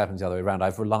sure this happens the other way around,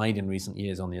 I've relied in recent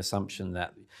years on the assumption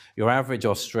that your average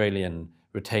Australian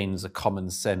retains a common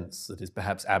sense that is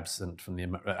perhaps absent from the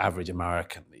average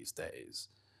American these days,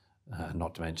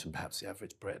 not to mention perhaps the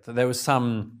average Brit. That there was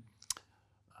some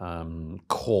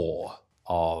core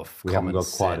of We common haven't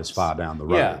got quite sense. as far down the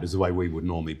road, Yeah. is the way we would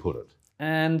normally put it.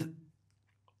 And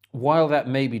while that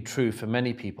may be true for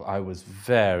many people, I was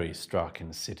very struck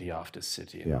in city after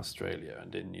city in Australia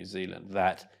and in New Zealand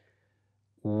that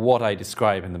what I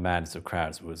describe in The Madness of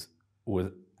Crowds was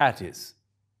at its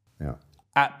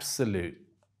absolute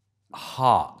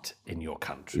heart in your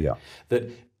country. Yeah.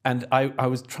 And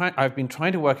I've been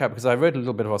trying to work out, because I wrote a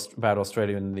little bit about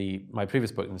Australia in my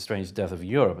previous book, In the Strange Death of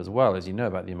Europe, as well, as you know,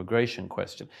 about the immigration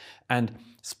question, and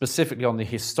specifically on the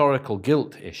historical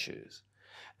guilt issues.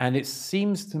 And it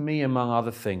seems to me, among other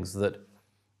things, that,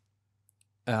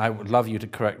 and I would love you to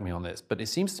correct me on this, but it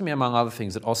seems to me, among other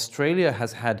things, that Australia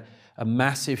has had a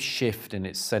massive shift in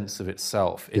its sense of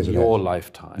itself in your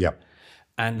lifetime. Yep.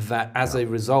 And that as a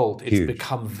result, it's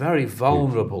become very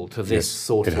vulnerable to this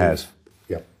sort of... It has.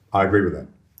 Yeah, I agree with that.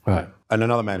 Right. And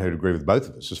another man who'd agree with both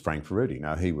of us is Frank Ferruti.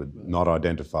 Now, he would not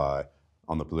identify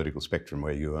on the political spectrum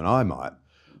where you and I might,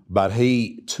 but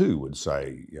he too would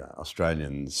say,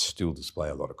 Australians still display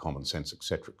a lot of common sense, et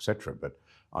cetera, But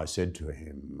I said to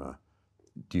him,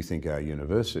 do you think our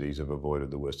universities have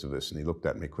avoided the worst of this? And he looked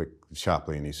at me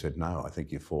sharply and he said, no, I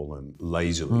think you've fallen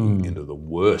lazily into the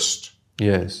worst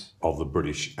of the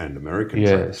British and American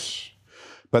traits.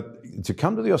 But to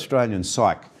come to the Australian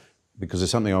psyche, because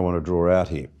there's something I want to draw out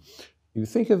here, you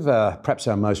think of perhaps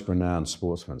our most renowned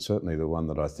sportsman, certainly the one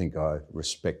that I think I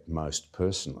respect most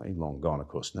personally, long gone of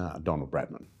course now, Donald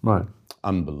Bradman. Right.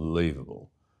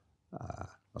 Unbelievable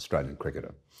Australian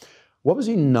cricketer. What was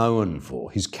he known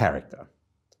for? His character.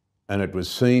 And it was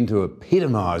seen to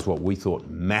epitomise what we thought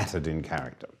mattered in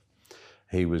character.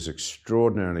 He was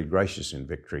extraordinarily gracious in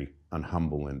victory and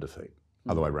humble in defeat.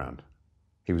 Other way round.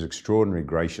 He was extraordinarily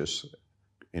gracious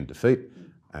in defeat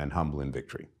and humble in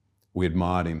victory. We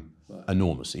admired him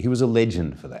enormously. He was a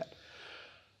legend for that.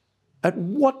 At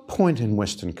what point in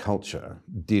Western culture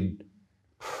did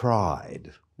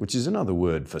pride, which is another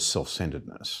word for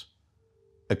self-centeredness,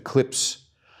 eclipse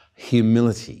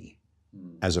humility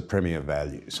as a premier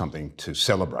value, something to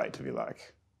celebrate, if you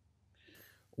like?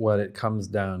 Well, it comes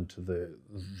down to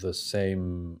the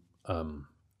same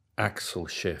axle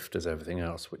shift as everything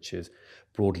else, which is,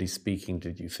 broadly speaking,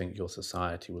 did you think your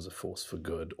society was a force for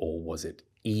good, or was it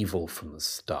evil from the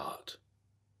start?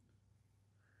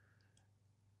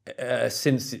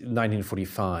 Since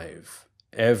 1945,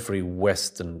 every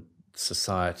Western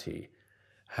society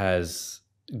has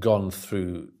gone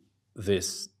through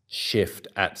this shift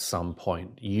at some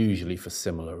point, usually for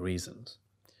similar reasons.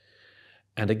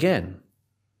 And again,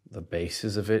 the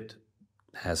basis of it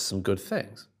has some good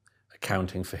things,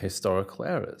 accounting for historical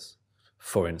errors,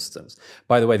 for instance.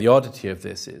 By the way, the oddity of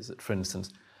this is that, for instance,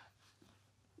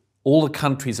 all the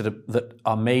countries that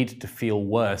are made to feel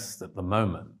worse at the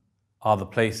moment are the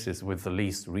places with the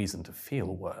least reason to feel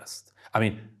worse. I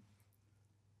mean,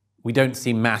 we don't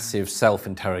see massive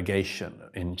self-interrogation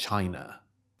in China.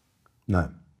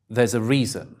 No. There's a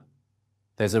reason.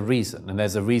 There's a reason. And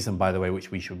there's a reason, by the way,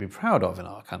 which we should be proud of in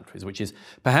our countries, which is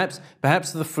perhaps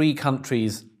the free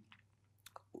countries,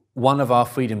 one of our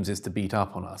freedoms is to beat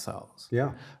up on ourselves.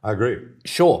 Yeah, I agree.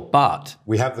 Sure, but...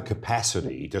 we have the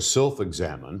capacity to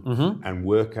self-examine and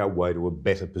work our way to a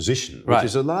better position, which Right.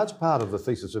 is a large part of the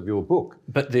thesis of your book.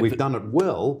 But we've done it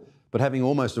well, but having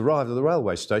almost arrived at the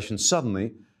railway station,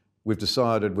 suddenly we've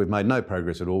decided we've made no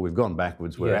progress at all. We've gone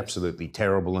backwards. We're absolutely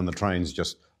terrible, and the trains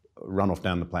just run off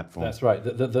down the platform. That's right.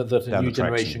 That a new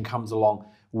generation comes along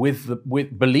with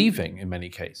believing, in many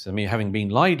cases, I mean, having been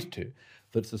lied to,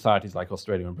 that societies like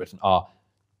Australia and Britain are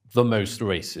the most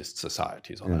racist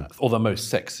societies on earth, or the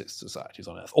most sexist societies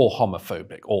on earth, or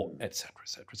homophobic, or et cetera, et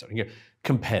cetera, et cetera. You know,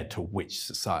 compared to which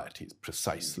societies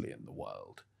precisely in the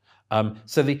world.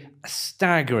 So the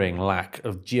staggering lack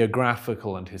of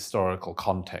geographical and historical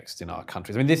context in our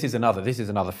countries. I mean, this is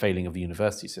another failing of the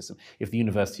university system. If the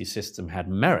university system had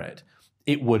merit,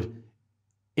 it would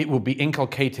be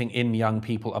inculcating in young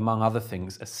people, among other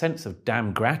things, a sense of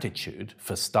damn gratitude,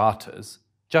 for starters,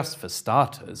 just for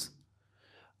starters,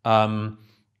 some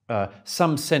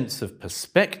sense of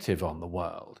perspective on the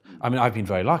world. I mean, I've been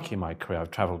very lucky in my career.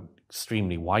 I've traveled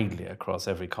extremely widely across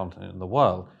every continent in the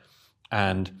world.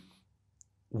 And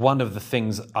one of the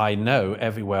things I know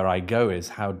everywhere I go is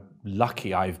how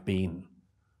lucky I've been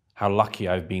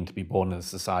to be born in the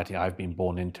society I've been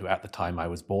born into at the time I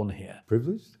was born here.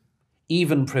 Privileged?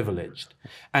 even privileged.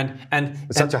 And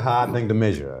It's such a hard thing to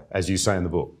measure, as you say in the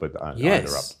book, but I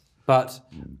interrupt.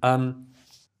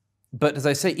 But as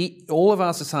I say, all of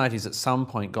our societies at some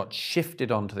point got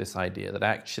shifted onto this idea that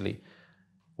actually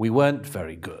we weren't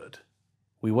very good,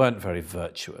 we weren't very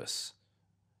virtuous,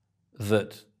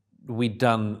 that we'd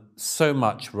done so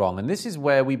much wrong. And this is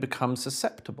where we become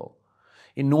susceptible,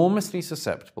 enormously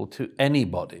susceptible to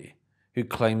anybody who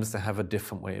claims to have a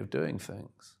different way of doing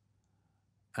things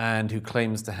and who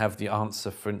claims to have the answer,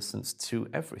 for instance, to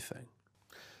everything.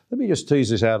 Let me just tease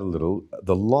this out a little.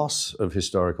 The loss of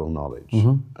historical knowledge,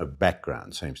 of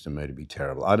background, seems to me to be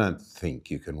terrible. I don't think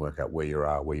you can work out where you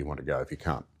are, where you want to go, if you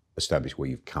can't establish where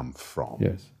you've come from.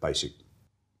 Yes. Basic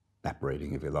map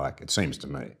reading, if you like, it seems to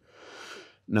me.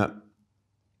 Now,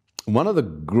 one of the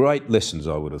great lessons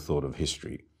I would have thought of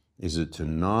history is that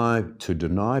to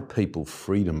deny people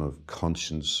freedom of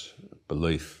conscience,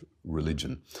 belief,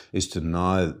 religion, is to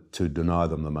deny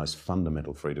them the most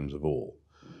fundamental freedoms of all.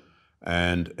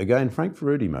 And again, Frank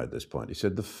Furedi made this point. He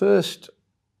said the first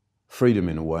freedom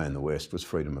in a way in the West was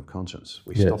freedom of conscience.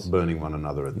 We stopped burning one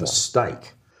another at the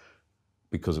stake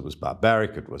because it was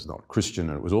barbaric, it was not Christian,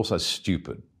 and it was also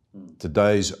stupid.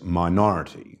 Today's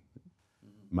minority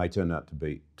may turn out to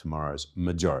be tomorrow's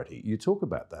majority. You talk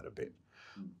about that a bit,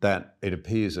 that it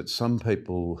appears that some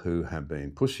people who have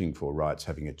been pushing for rights,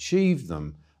 having achieved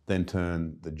them, then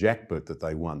turn the jackboot that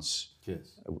they once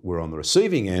were on the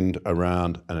receiving end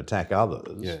around and attack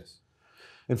others. Yes.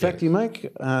 In fact, you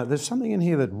make, there's something in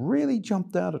here that really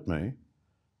jumped out at me.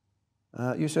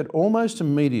 You said almost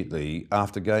immediately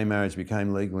after gay marriage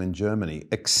became legal in Germany,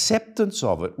 acceptance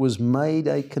of it was made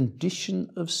a condition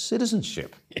of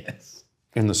citizenship. Yes.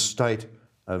 In the state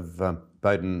of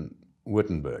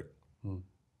Baden-Württemberg.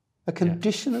 A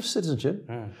condition of citizenship.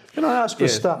 Can I ask for a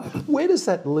start, where does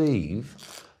that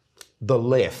leave the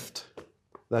left,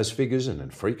 those figures in a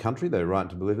free country, they're right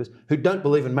to believe this, who don't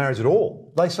believe in marriage at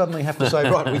all? They suddenly have to say,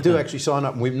 right, we do actually sign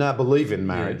up and we now believe in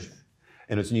marriage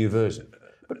in its new version.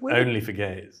 But only for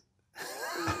gays.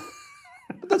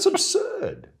 But that's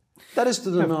absurd. That is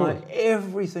to deny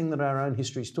everything that our own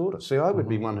history's taught us. See, I would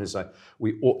be one who say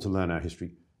we ought to learn our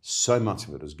history. So much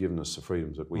of it has given us the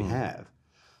freedoms that we have.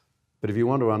 But if you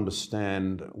want to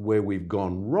understand where we've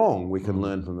gone wrong, we can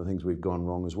learn from the things we've gone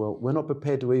wrong as well. We're not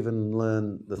prepared to even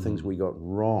learn the things we got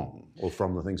wrong, or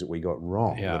from the things that we got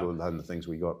wrong, let alone the things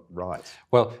we got right.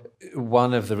 Well,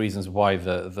 one of the reasons why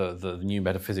the new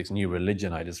metaphysics, new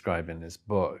religion I describe in this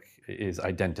book is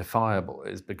identifiable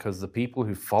is because the people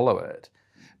who follow it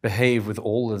behave with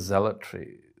all the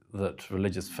zealotry that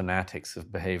religious fanatics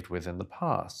have behaved with in the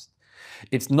past.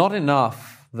 It's not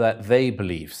enough that they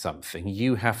believe something,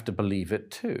 you have to believe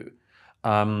it too.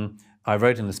 I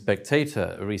wrote in The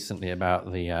Spectator recently about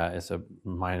it's a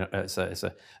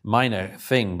minor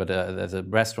thing, but there's a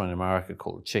restaurant in America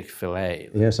called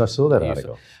Chick-fil-A. Yes, I saw that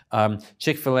article.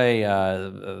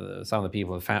 Chick-fil-A, some of the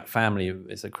people, family,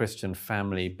 it's a Christian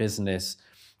family business.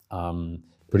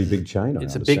 Pretty big chain,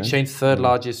 It's a big chain, third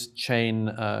largest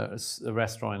chain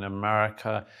restaurant in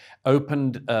America.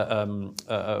 Opened for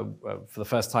the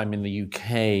first time in the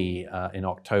UK in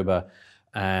October,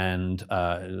 and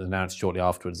announced shortly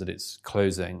afterwards that it's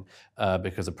closing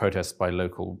because of protests by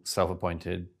local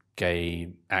self-appointed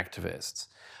gay activists.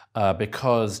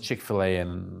 Because Chick-fil-A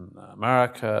in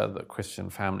America, the Christian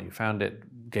family who founded it,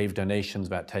 gave donations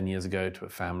about 10 years ago to a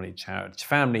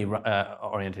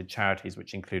family-oriented charities,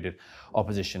 which included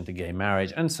opposition to gay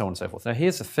marriage and so on and so forth. Now,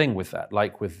 here's the thing with that,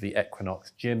 like with the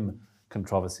Equinox gym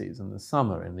controversies in the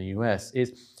summer in the US,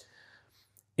 is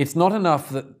it's not enough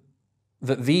that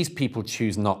these people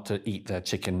choose not to eat their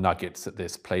chicken nuggets at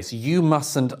this place. You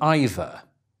mustn't either.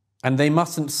 And they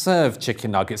mustn't serve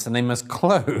chicken nuggets, and they must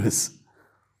close.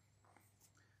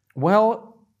 Well,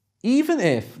 even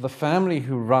if the family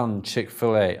who run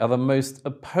Chick-fil-A are the most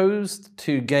opposed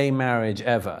to gay marriage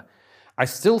ever, I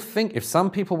still think if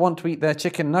some people want to eat their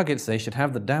chicken nuggets, they should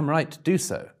have the damn right to do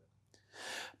so.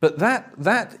 But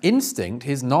that instinct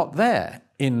is not there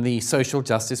in the social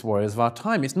justice warriors of our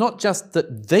time. It's not just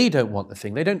that they don't want the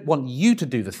thing, they don't want you to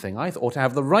do the thing either, or to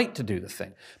have the right to do the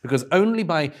thing, because only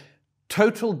by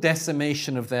total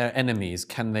decimation of their enemies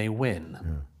can they win.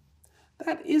 Yeah.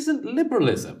 That isn't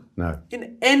liberalism. No.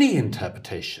 In any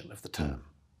interpretation of the term.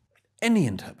 Any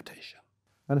interpretation.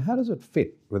 And how does it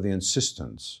fit with the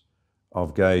insistence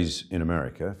of gays in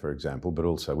America, for example, but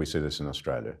also we see this in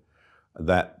Australia,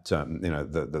 that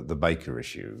the baker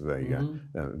issue,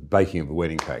 baking of a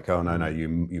wedding cake. Oh no,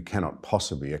 you cannot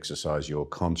possibly exercise your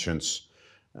conscience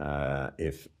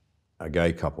if a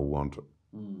gay couple want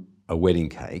a wedding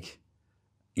cake.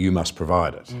 You must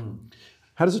provide it.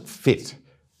 How does it fit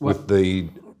with the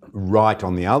right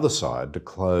on the other side to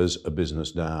close a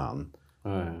business down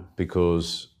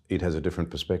because it has a different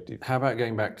perspective. How about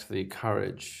going back to the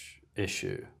courage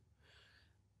issue?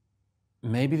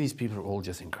 Maybe these people are all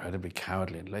just incredibly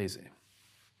cowardly and lazy.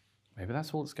 Maybe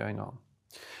that's all that's going on.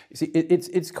 You see,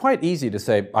 it's quite easy to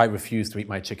say, I refuse to eat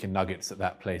my chicken nuggets at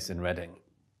that place in Reading.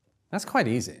 That's quite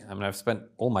easy. I mean, I've spent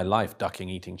all my life ducking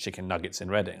eating chicken nuggets in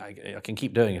Reading. I can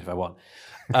keep doing it if I want.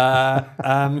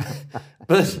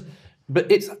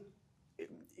 But it's,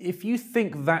 if you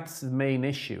think that's the main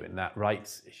issue in that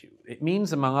rights issue, it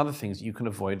means, among other things, you can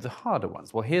avoid the harder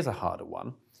ones. Well, here's a harder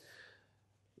one.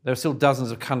 There are still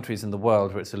dozens of countries in the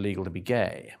world where it's illegal to be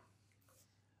gay.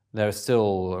 There are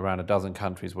still around a dozen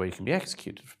countries where you can be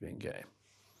executed for being gay.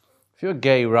 If you're a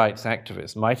gay rights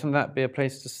activist, mightn't that be a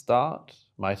place to start?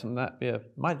 Mightn't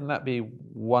that be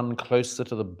one closer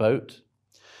to the boat?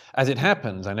 As it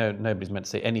happens, I know nobody's meant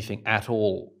to say anything at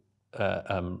all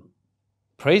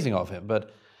praising of him,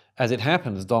 but as it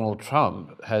happens, Donald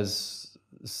Trump has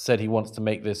said he wants to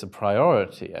make this a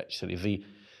priority, actually.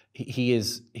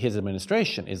 His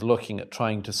administration is looking at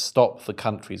trying to stop the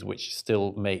countries which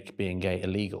still make being gay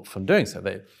illegal from doing so.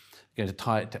 They're going to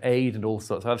tie it to aid and all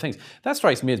sorts of other things. That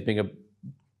strikes me as being a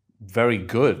very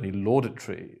good,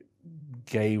 laudatory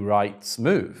gay rights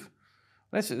move.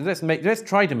 Let's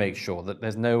try to make sure that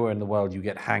there's nowhere in the world you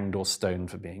get hanged or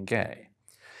stoned for being gay.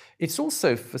 It's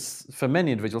also, for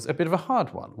many individuals, a bit of a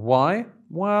hard one. Why?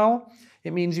 Well,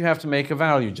 it means you have to make a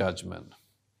value judgment.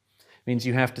 It means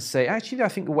you have to say, actually, I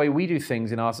think the way we do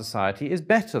things in our society is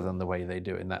better than the way they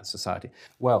do in that society.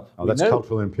 Well, that's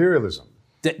cultural imperialism.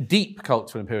 Deep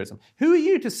cultural imperialism. Who are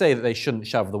you to say that they shouldn't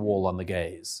shove the wall on the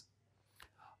gays?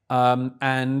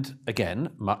 And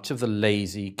again, much of the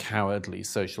lazy, cowardly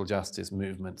social justice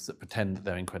movements that pretend that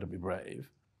they're incredibly brave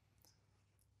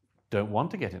don't want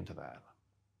to get into that.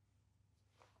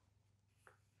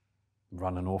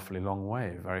 Run an awfully long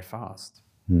way, very fast.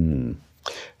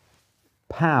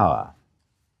 Power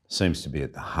seems to be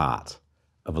at the heart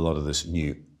of a lot of this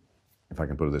new, if I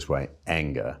can put it this way,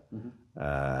 anger,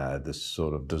 this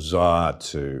sort of desire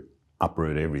to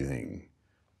uproot everything.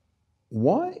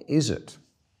 Why is it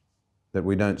that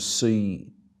we don't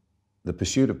see the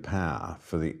pursuit of power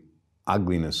for the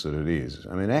ugliness that it is?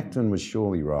 I mean, Acton was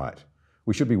surely right.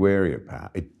 We should be wary of power.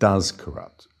 It does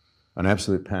corrupt. And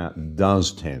absolute power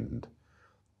does tend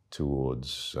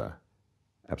towards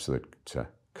absolute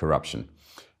corruption.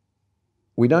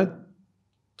 We don't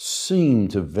seem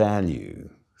to value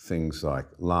things like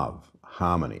love,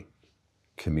 harmony,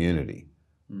 community,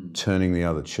 turning the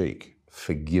other cheek,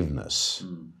 forgiveness.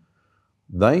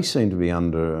 They seem to be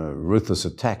under ruthless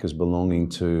attack as belonging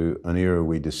to an era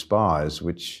we despise,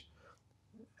 which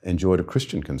enjoyed a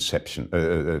Christian consensus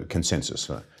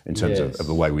in terms of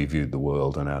the way we viewed the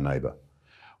world and our neighbour.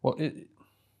 Well,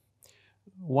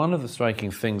 one of the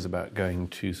striking things about going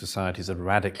to societies that are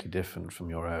radically different from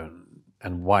your own,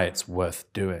 and why it's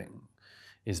worth doing,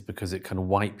 is because it can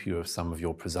wipe you of some of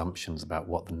your presumptions about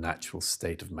what the natural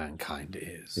state of mankind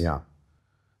is. Yeah.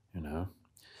 You know?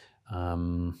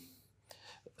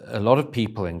 A lot of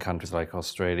people in countries like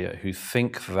Australia who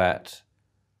think that,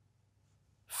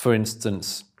 for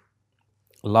instance,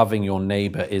 loving your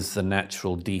neighbour is the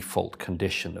natural default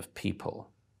condition of people,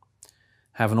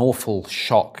 have an awful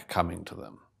shock coming to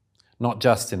them, not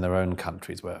just in their own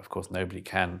countries where, of course, nobody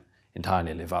can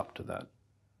entirely live up to that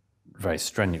very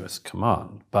strenuous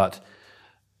command, but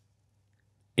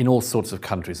in all sorts of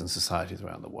countries and societies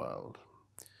around the world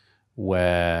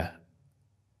where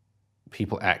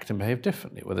people act and behave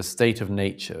differently, where the state of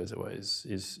nature, as it were,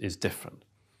 is different.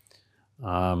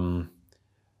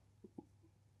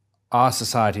 Our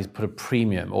societies put a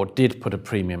premium, or did put a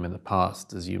premium in the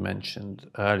past, as you mentioned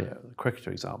earlier, the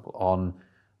cricketer example, on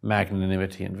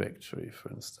magnanimity and victory, for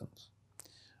instance,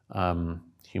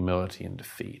 humility in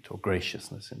defeat, or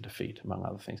graciousness in defeat, among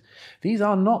other things. These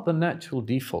are not the natural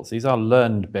defaults. These are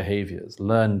learned behaviors,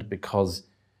 learned because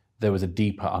there was a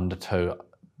deeper undertow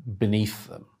beneath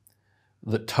them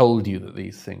that told you that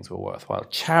these things were worthwhile.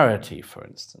 Charity, for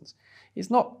instance, is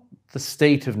not the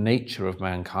state of nature of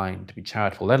mankind to be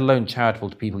charitable, let alone charitable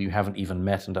to people you haven't even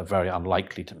met and are very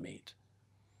unlikely to meet.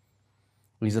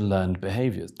 These are learned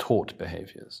behaviors, taught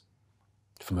behaviors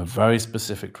from a very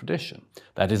specific tradition.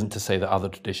 That isn't to say that other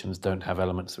traditions don't have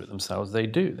elements of it themselves. They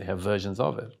do. They have versions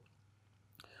of it.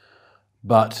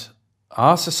 But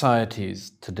our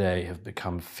societies today have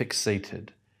become fixated,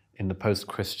 in the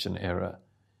post-Christian era,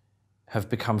 have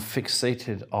become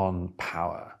fixated on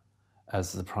power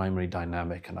as the primary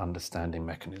dynamic and understanding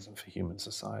mechanism for human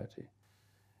society.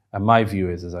 And my view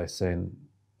is, as I say in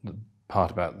the part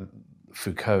about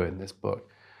Foucault in this book,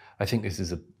 I think this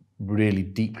is a really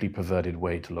deeply perverted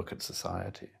way to look at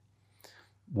society,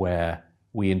 where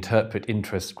we interpret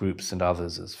interest groups and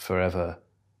others as forever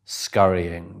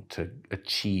scurrying to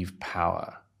achieve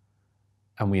power,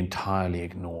 and we entirely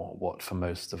ignore what for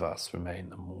most of us remain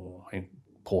the more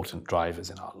important drivers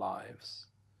in our lives.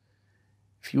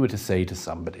 If you were to say to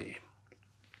somebody,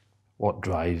 what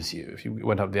drives you? If you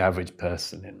went up to the average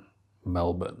person in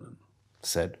Melbourne and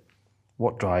said,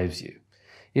 what drives you?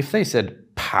 If they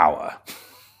said power,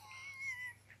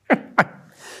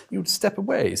 you'd step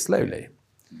away slowly.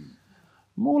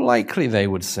 More likely they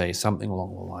would say something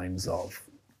along the lines of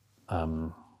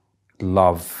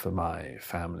love for my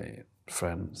family,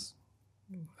 friends.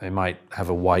 They might have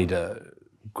a wider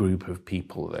group of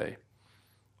people. They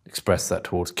express that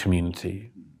towards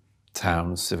community,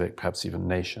 town, civic, perhaps even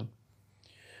nation.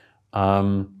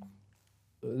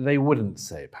 They wouldn't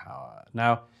say power.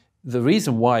 Now, the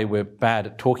reason why we're bad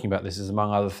at talking about this is,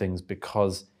 among other things,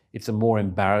 because it's a more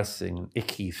embarrassing and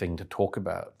icky thing to talk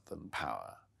about than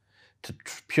power. To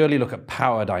purely look at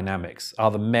power dynamics, are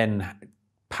the men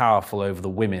powerful over the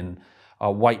women?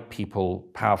 Are white people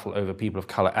powerful over people of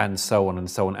color, and so on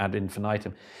ad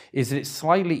infinitum, is that it's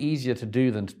slightly easier to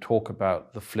do than to talk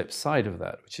about the flip side of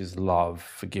that, which is love,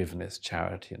 forgiveness,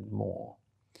 charity, and more.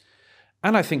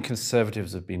 And I think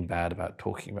conservatives have been bad about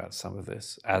talking about some of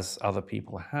this, as other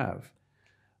people have.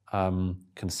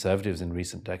 Conservatives in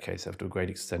recent decades have to a great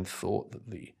extent thought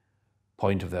that the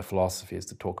point of their philosophy is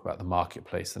to talk about the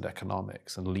marketplace and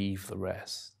economics and leave the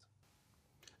rest.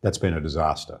 That's been a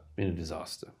disaster. Been a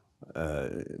disaster.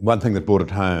 One thing that brought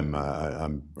it home,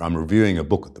 I'm reviewing a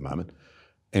book at the moment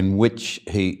in which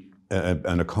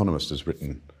an economist has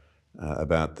written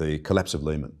about the collapse of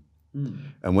Lehman.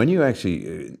 And when you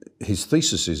actually, his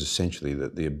thesis is essentially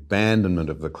that the abandonment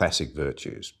of the classic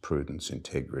virtues, prudence,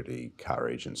 integrity,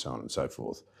 courage, and so on and so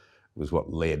forth, was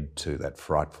what led to that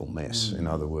frightful mess. In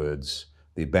other words,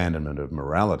 the abandonment of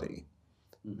morality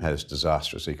has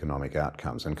disastrous economic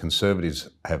outcomes. And conservatives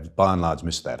have by and large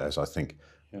missed that, as I think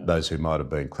those who might have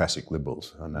been classic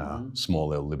liberals are now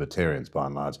small L libertarians by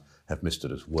and large have missed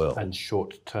it as well. And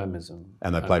short-termism.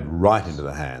 And they played right into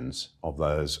the hands of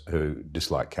those who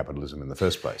dislike capitalism in the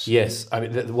first place. Yes, I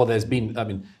mean, well, there's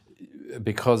been,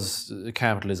 because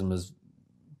capitalism has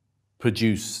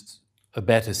produced a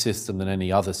better system than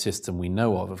any other system we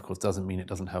know of course, doesn't mean it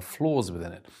doesn't have flaws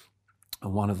within it.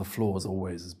 And one of the flaws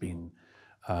always has been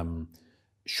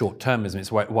short-termism.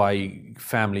 It's why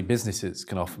family businesses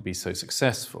can often be so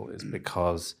successful, is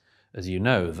because, as you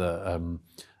know,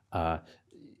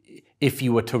 if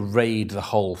you were to raid the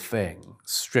whole thing,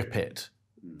 strip it,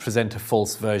 present a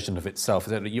false version of itself,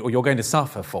 you're going to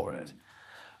suffer for it.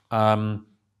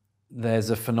 There's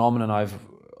a phenomenon I've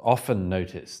often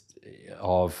noticed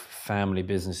of family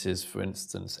businesses, for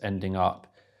instance, ending up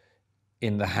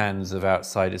in the hands of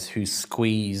outsiders who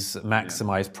squeeze,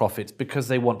 maximize profits because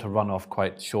they want to run off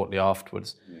quite shortly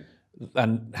afterwards,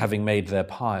 and having made their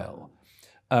pile.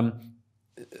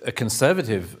 A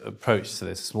conservative approach to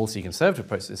this, a small c conservative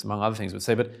approach to this, among other things, would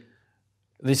say, but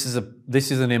this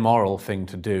is an immoral thing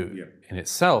to do in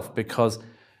itself, because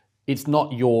it's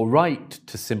not your right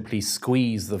to simply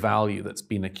squeeze the value that's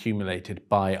been accumulated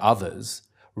by others,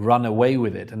 run away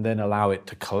with it, and then allow it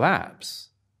to collapse.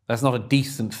 That's not a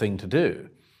decent thing to do.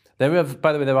 By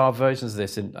the way, there are versions of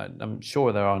this, I'm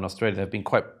sure there are in Australia. There have been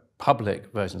quite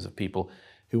public versions of people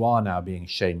who are now being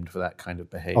shamed for that kind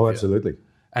of behavior. Oh, absolutely.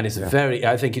 And it's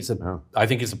I think it's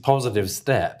a positive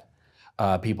step.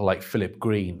 People like Philip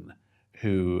Green,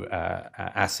 who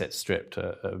asset stripped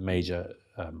a major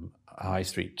high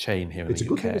street chain here in the UK. It's a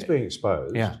good thing it's being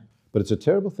exposed, yeah, but it's a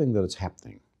terrible thing that it's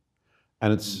happening.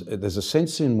 And there's a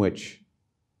sense in which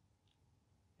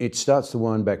it starts to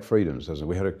wind back freedoms, doesn't it?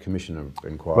 We had a commission of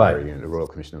inquiry, a Royal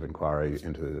Commission of Inquiry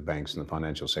into the banks and the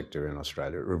financial sector in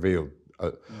Australia. It revealed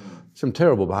some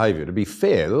terrible behaviour. To be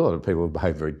fair, a lot of people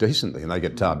behave very decently and they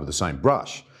get tarred with the same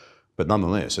brush, but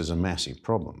nonetheless, there's a massive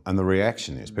problem. And the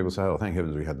reaction is, people say, oh, thank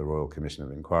heavens we had the Royal Commission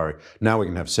of Inquiry. Now we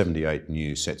can have 78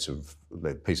 new sets of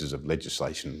pieces of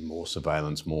legislation, more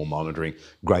surveillance, more monitoring,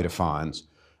 greater fines.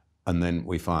 And then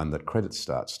we find that credit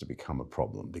starts to become a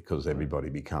problem because everybody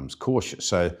becomes cautious.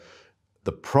 So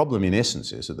the problem in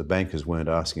essence is that the bankers weren't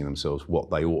asking themselves what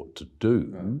they ought to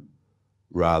do,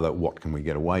 rather what can we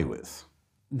get away with.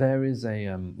 There is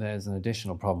there's an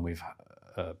additional problem we've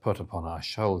put upon our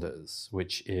shoulders,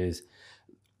 which is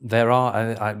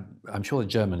I'm sure the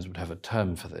Germans would have a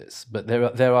term for this, but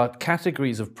there are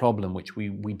categories of problem which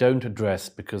we don't address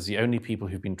because the only people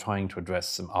who've been trying to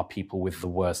address them are people with the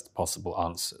worst possible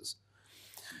answers.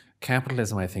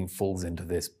 Capitalism, I think, falls into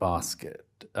this basket.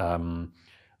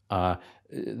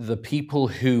 The people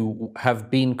who have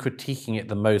been critiquing it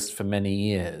the most for many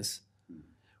years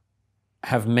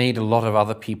have made a lot of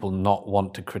other people not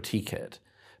want to critique it,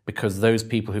 because those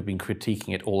people who've been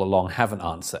critiquing it all along have an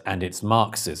answer, and it's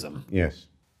Marxism. Yes.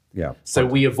 Yeah. So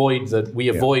we avoid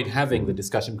avoid having the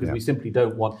discussion because we simply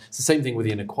don't want. It's the same thing with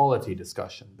the inequality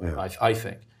discussion, I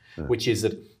think, which is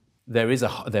that there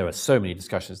are so many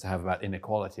discussions to have about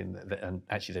inequality, and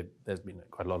actually there's been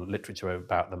quite a lot of literature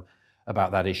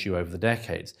about that issue over the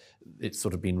decades. It's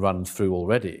sort of been run through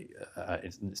already.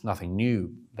 It's nothing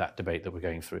new, that debate that we're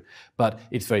going through. But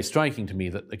it's very striking to me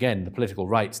that, again, the political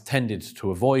rights tended to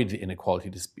avoid the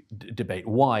inequality debate.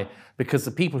 Why? Because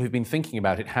the people who've been thinking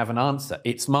about it have an answer.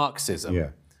 It's Marxism. Yeah,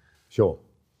 sure.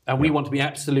 And we want to be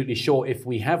absolutely sure, if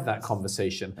we have that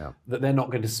conversation, that they're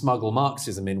not going to smuggle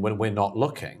Marxism in when we're not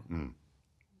looking.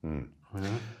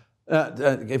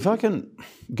 If I can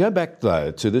go back,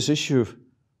 though, to this issue of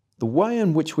the way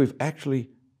in which we've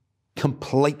actually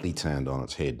completely turned on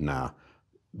its head now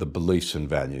the beliefs and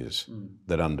values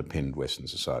that underpinned Western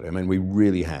society. I mean, we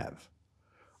really have.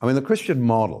 I mean, the Christian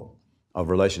model of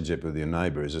relationship with your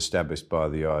neighbour is established by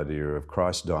the idea of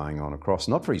Christ dying on a cross,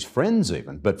 not for his friends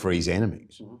even, but for his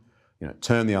enemies. You know,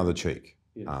 turn the other cheek.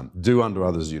 Do unto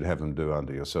others as you'd have them do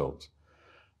unto yourselves.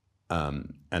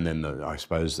 And then I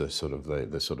suppose the sort of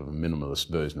minimalist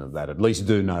version of that, at least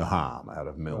do no harm out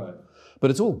of Mill. Right. But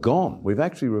it's all gone. We've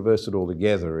actually reversed it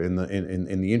altogether in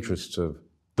the interests of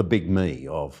the big me,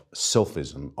 of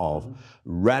selfism, of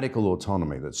radical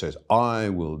autonomy that says, I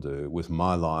will do with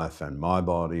my life and my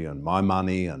body and my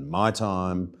money and my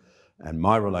time and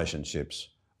my relationships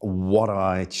what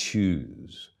I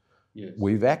choose. Yes.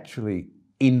 We've actually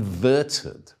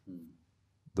inverted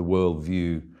the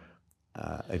worldview,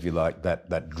 if you like,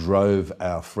 that drove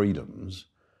our freedoms.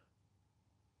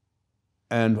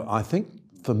 And I think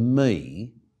for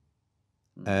me,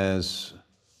 as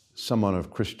someone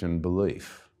of Christian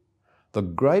belief, the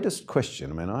greatest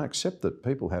question, I mean, I accept that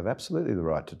people have absolutely the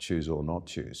right to choose or not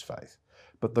choose faith,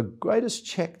 but the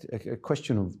greatest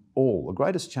question of all, the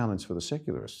greatest challenge for the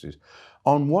secularists is,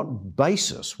 on what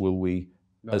basis will we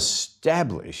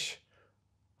establish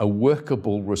a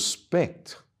workable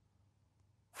respect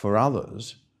for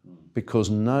others, because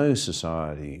no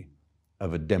society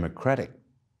of a democratic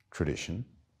tradition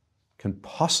can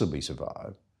possibly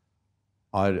survive.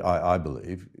 I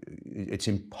believe it's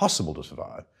impossible to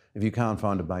survive if you can't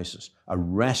find a basis, a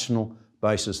rational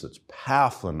basis that's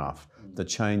powerful enough to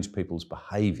change people's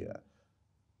behaviour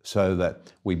so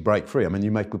that we break free. I mean,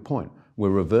 you make a good point. We're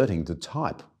reverting to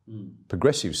type.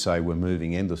 Progressives say we're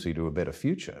moving endlessly to a better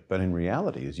future, but in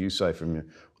reality, as you say from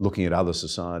looking at other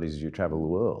societies as you travel the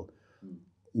world,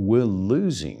 we're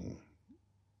losing,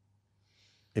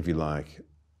 if you like,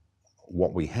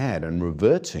 what we had and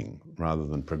reverting rather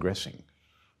than progressing.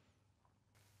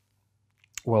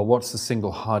 Well, what's the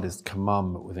single hardest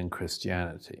commandment within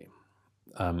Christianity?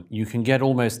 You can get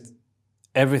almost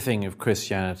everything of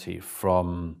Christianity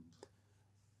from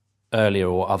earlier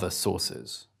or other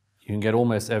sources. You can get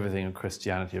almost everything of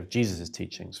Christianity, of Jesus'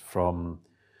 teachings, from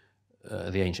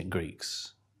the ancient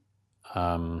Greeks.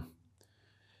 A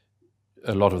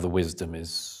lot of the wisdom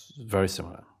is very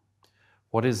similar.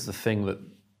 What is the thing that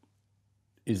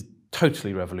is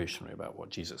totally revolutionary about what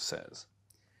Jesus says?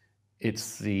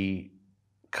 It's the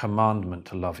commandment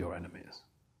to love your enemies.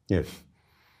 Yes.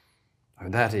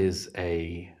 And that is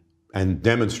and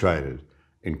demonstrated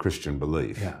in Christian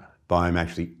belief by him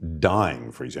actually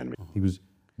dying for his enemies. He was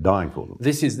dying for them.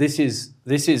 This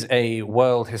is a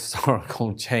world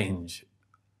historical change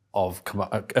of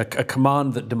a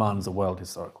command that demands a world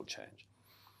historical change.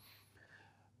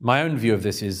 My own view of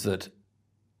this is that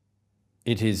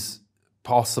it is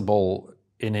possible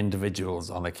in individuals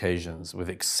on occasions with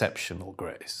exceptional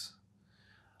grace,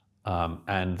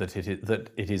 and that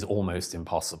it is almost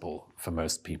impossible for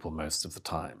most people most of the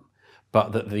time,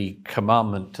 but that the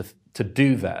commandment to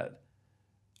do that,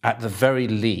 at the very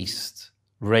least,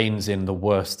 reigns in the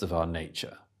worst of our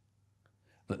nature.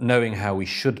 That knowing how we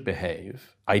should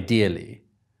behave, ideally,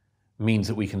 means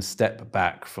that we can step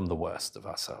back from the worst of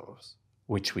ourselves,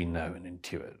 which we know and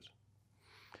intuit.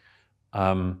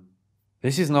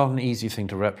 This is not an easy thing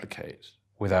to replicate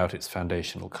without its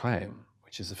foundational claim,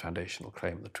 which is the foundational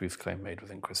claim, the truth claim made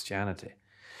within Christianity.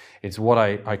 It's what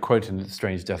I quote in The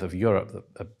Strange Death of Europe,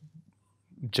 a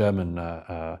German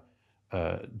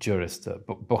jurist,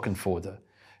 Bockenförde,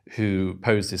 who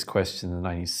posed this question in the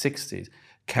 1960s.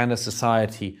 Can a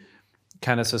society,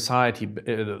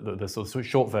 the sort of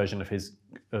short version of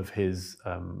his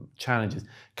challenges,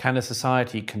 can a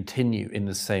society continue in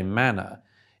the same manner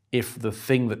if the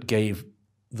thing that gave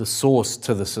the source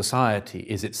to the society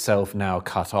is itself now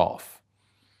cut off.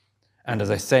 And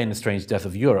as I say in The Strange Death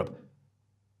of Europe,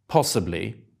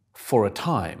 possibly for a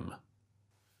time,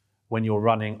 when you're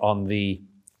running on the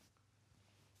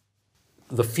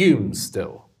fumes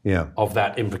still of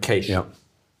that implication.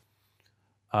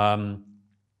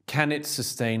 Can it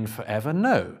sustain forever?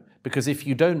 No, because if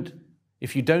you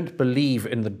don't believe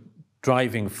in the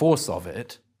driving force of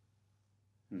it,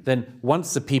 then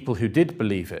once the people who did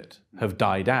believe it have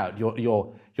died out,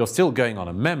 you're still going on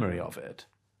a memory of it,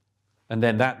 and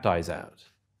then that dies out.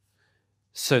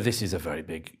 So this is a very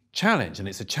big challenge, and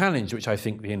it's a challenge which I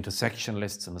think the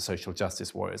intersectionalists and the social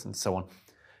justice warriors and so on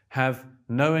have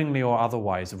knowingly or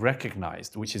otherwise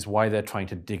recognized, which is why they're trying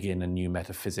to dig in a new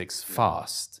metaphysics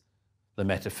fast, the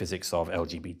metaphysics of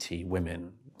LGBT,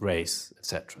 women, race,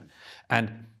 etc.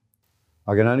 And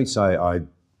I can only say I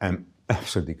am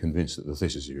absolutely convinced that the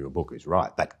thesis of your book is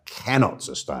right. That cannot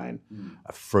sustain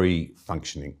a free,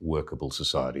 functioning, workable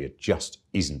society. It just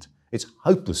isn't. It's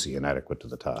hopelessly inadequate to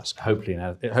the task.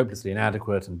 Hopelessly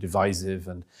inadequate and divisive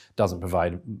and doesn't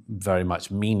provide very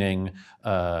much meaning.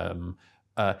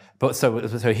 But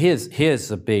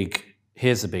here's a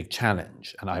big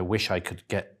challenge, and I wish I could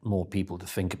get more people to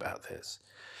think about this.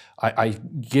 I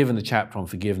give in the chapter on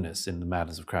forgiveness in The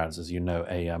Madness of Crowds, as you know,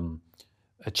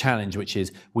 a challenge which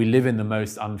is we live in the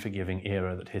most unforgiving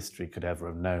era that history could ever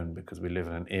have known, because we live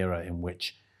in an era in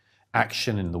which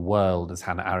action in the world, as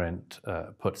Hannah Arendt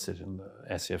puts it in the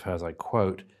essay of hers I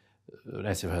quote, an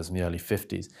essay of hers in the early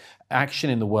 50s, action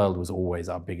in the world was always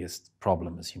our biggest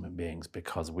problem as human beings,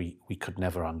 because we could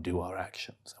never undo our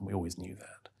actions, and we always knew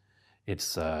that.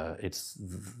 It's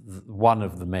one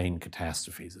of the main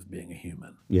catastrophes of being a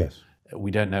human. Yes. We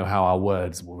don't know how our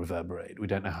words will reverberate. We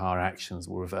don't know how our actions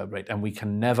will reverberate, and we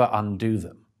can never undo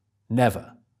them.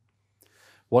 Never.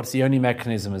 What's the only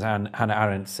mechanism, as Hannah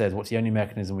Arendt says, what's the only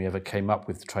mechanism we ever came up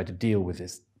with to try to deal with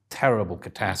this terrible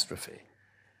catastrophe?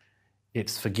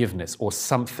 It's forgiveness, or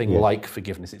something like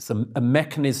forgiveness. It's a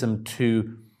mechanism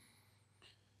to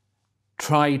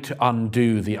try to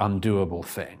undo the undoable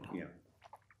thing. Yeah.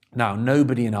 Now,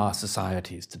 nobody in our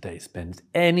societies today spends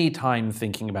any time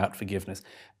thinking about forgiveness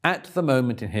at the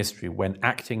moment in history when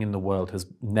acting in the world has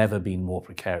never been more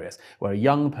precarious, where a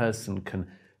young person can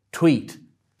tweet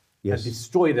and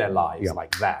destroy their lives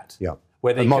like that. Yeah.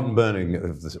 Where they modern burning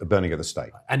of the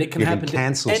state. And it can happen to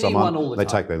cancel anyone someone, all the they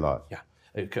time. take their life. Yeah.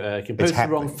 Can post the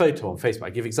wrong photo on Facebook. I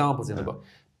give examples in the book.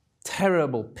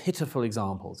 Terrible, pitiful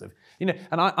examples of, and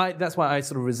I that's why I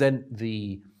sort of resent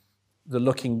the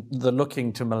looking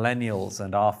to millennials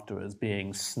and after as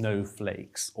being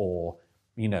snowflakes, or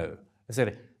I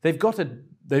said they've got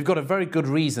a very good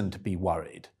reason to be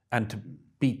worried and to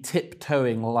be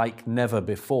tiptoeing like never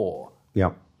before.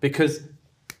 Yeah. Because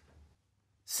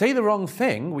say the wrong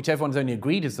thing, which everyone's only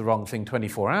agreed is the wrong thing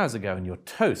 24 hours ago, and you're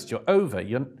toast, you're over.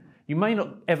 You may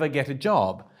not ever get a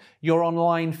job. You're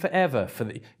online forever.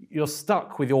 You're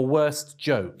stuck with your worst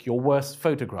joke, your worst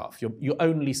photograph, your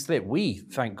only slip. We,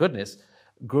 thank goodness,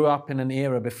 grew up in an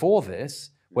era before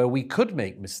this where we could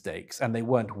make mistakes and they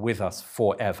weren't with us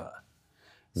forever.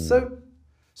 So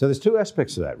there's two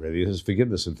aspects to that, really. There's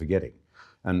forgiveness and forgetting.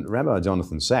 And Rabbi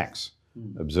Jonathan Sacks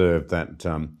observed that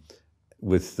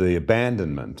with the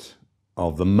abandonment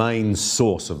of the main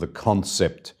source of the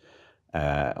concept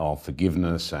of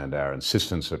forgiveness and our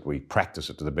insistence that we practice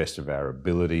it to the best of our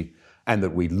ability and that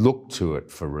we look to it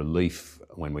for relief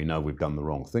when we know we've done the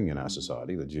wrong thing in our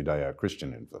society, the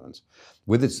Judeo-Christian influence,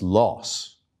 with its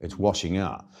loss, its washing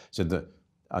out.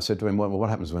 I said to him, well, what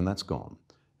happens when that's gone?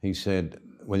 He said,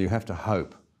 well, you have to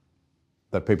hope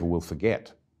that people will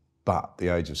forget, but the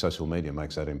age of social media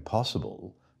makes that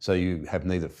impossible, so you have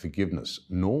neither forgiveness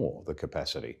nor the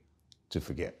capacity to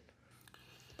forget.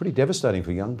 Pretty devastating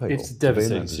for young people. It's a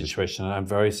devastating situation, and I'm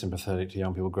very sympathetic to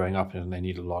young people growing up in it, and they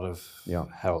need a lot of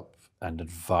help and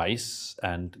advice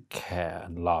and care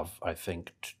and love, I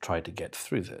think, to try to get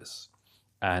through this.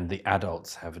 And the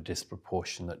adults have a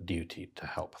disproportionate duty to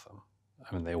help them.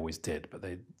 I mean, they always did, but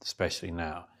they especially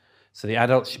now. So the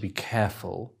adults should be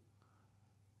careful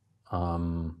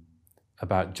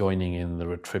about joining in the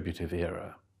retributive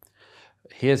era.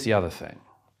 Here's the other thing,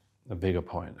 a bigger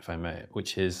point, if I may,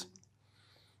 which is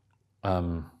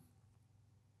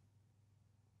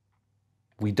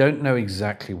we don't know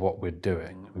exactly what we're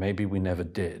doing. Maybe we never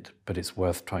did, but it's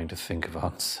worth trying to think of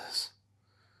answers.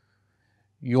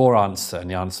 Your answer, and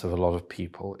the answer of a lot of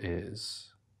people,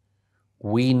 is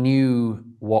we knew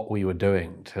what we were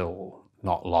doing till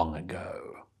not long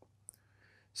ago.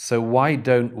 So why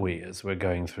don't we, as we're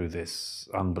going through this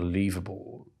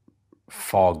unbelievable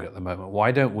fog at the moment,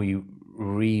 why don't we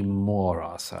re-moor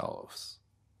ourselves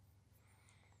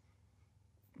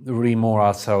remoor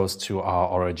ourselves to our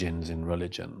origins in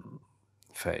religion,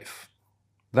 faith.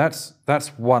 That's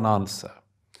one answer.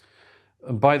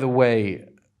 And by the way,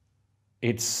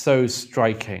 it's so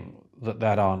striking that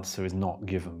that answer is not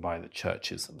given by the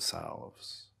churches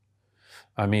themselves.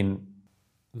 I mean,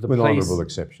 with honourable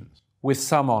exceptions. With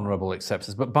some honourable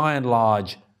exceptions, but by and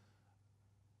large,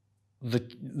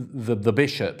 the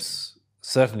bishops,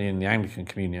 certainly in the Anglican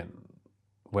Communion,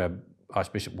 where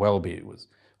Archbishop Welby was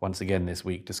once again this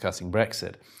week discussing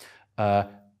Brexit,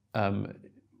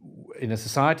 in a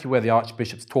society where the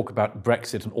archbishops talk about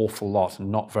Brexit an awful lot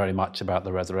and not very much about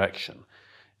the resurrection,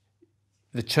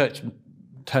 the church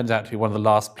turns out to be one of the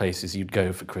last places you'd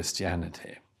go for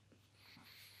Christianity.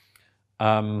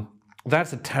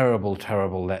 That's a terrible,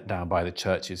 terrible letdown by the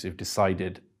churches who've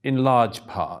decided, in large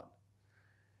part,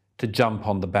 to jump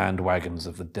on the bandwagons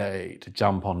of the day, to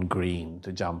jump on green,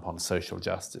 to jump on social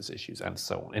justice issues, and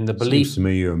so on. In the belief, seems to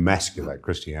me you emasculate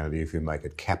Christianity if you make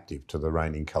it captive to the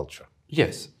reigning culture.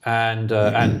 Yes, and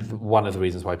one of the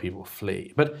reasons why people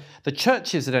flee. But the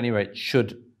churches, at any rate,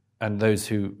 should, and those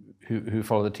who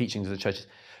follow the teachings of the churches,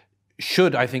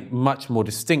 should, I think, much more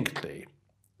distinctly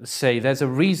say there's a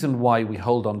reason why we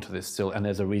hold on to this still, and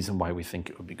there's a reason why we think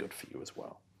it would be good for you as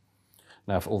well.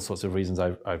 Now, for all sorts of reasons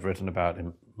I've written about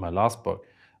in my last book,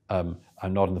 I'm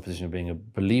not in the position of being a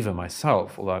believer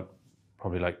myself, although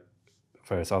probably like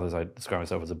various others, I describe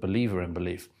myself as a believer in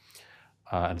belief,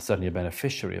 and certainly a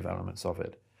beneficiary of elements of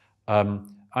it.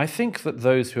 I think that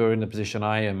those who are in the position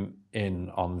I am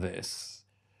in on this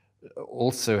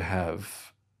also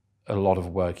have a lot of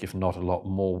work, if not a lot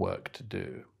more work to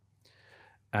do.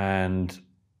 And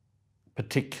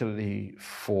particularly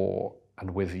for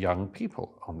and with young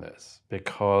people on this,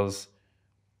 because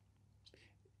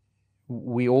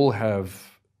we all have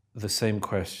the same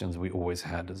questions we always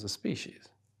had as a species.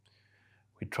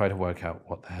 We try to work out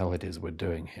what the hell it is we're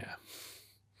doing here.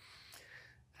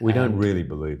 We don't really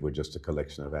believe we're just a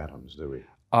collection of atoms, do we?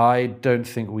 I don't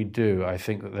think we do. I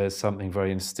think that there's something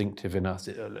very instinctive in us.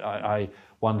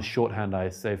 One shorthand I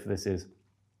say for this is,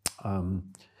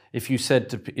 if you said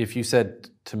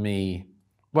to me,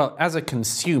 well, as a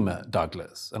consumer,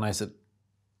 Douglas, and I said,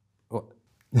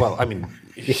 well, I mean,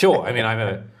 sure. I mean,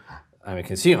 I'm a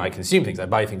consumer. I consume things. I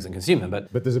buy things and consume them.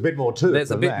 But there's a bit more to it.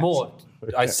 There's a bit more.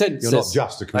 I sense you're not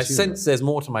just a consumer. I sense there's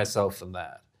more to myself than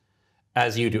that,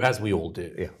 as you do, as we all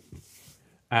do. Yeah.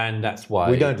 And that's why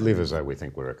we don't live as though we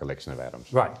think we're a collection of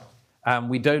atoms. Right.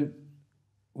 We don't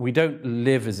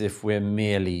live as if we're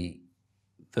merely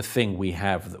the thing we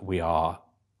have that we are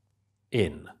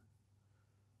in.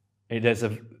 There's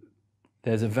a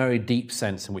very deep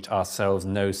sense in which ourselves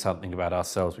know something about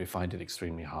ourselves we find it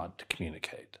extremely hard to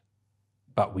communicate,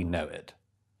 but we know it.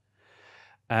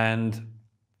 And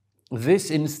this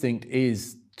instinct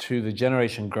is, to the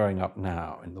generation growing up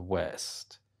now in the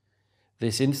West,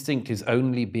 this instinct is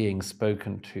only being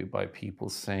spoken to by people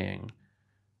saying,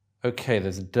 okay,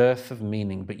 there's a dearth of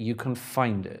meaning, but you can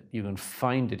find it. You can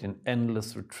find it in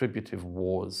endless retributive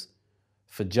wars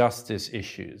for justice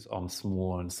issues on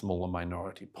smaller and smaller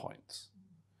minority points.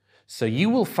 So you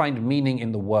will find meaning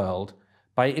in the world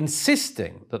by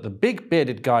insisting that the big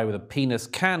bearded guy with a penis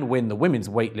can win the women's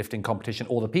weightlifting competition,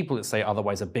 or the people that say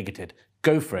otherwise are bigoted.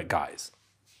 Go for it, guys.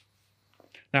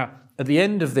 Now, at the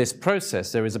end of this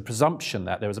process, there is a presumption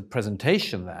that, there is a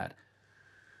presentation that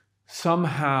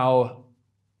somehow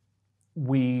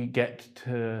we get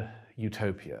to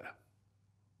utopia.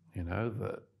 You know,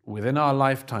 that within our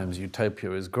lifetimes,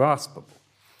 utopia is graspable.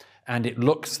 And it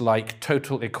looks like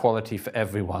total equality for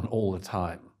everyone all the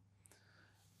time.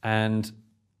 And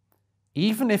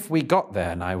even if we got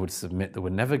there, and I would submit that we're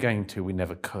never going to, we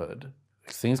never could,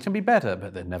 things can be better,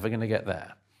 but they're never going to get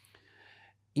there.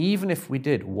 Even if we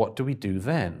did, what do we do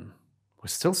then? We're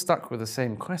still stuck with the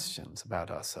same questions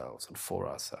about ourselves and for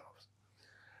ourselves.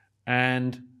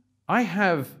 And I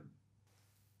have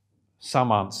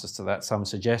some answers to that, some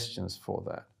suggestions for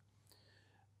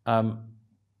that,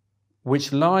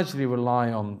 which largely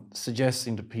rely on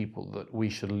suggesting to people that we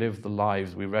should live the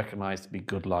lives we recognize to be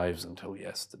good lives until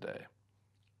yesterday.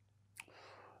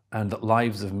 And that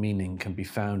lives of meaning can be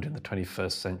found in the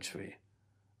 21st century,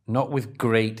 not with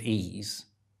great ease,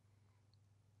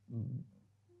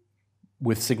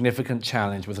 with significant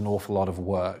challenge, with an awful lot of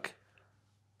work,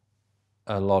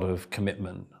 a lot of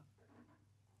commitment,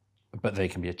 but they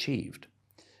can be achieved,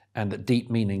 and that deep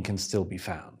meaning can still be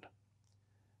found.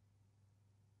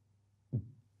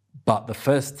 But the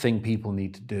first thing people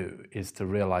need to do is to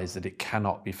realize that it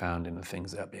cannot be found in the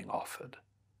things that are being offered.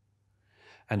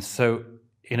 And so,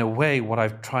 in a way, what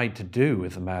I've tried to do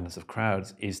with the Madness of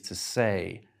Crowds is to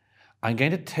say, I'm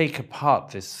going to take apart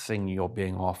this thing you're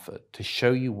being offered to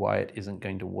show you why it isn't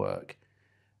going to work.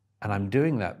 And I'm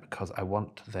doing that because I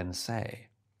want to then say,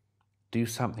 do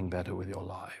something better with your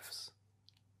lives.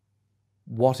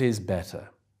 What is better?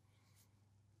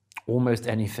 Almost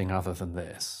anything other than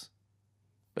this.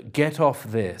 But get off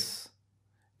this.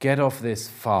 Get off this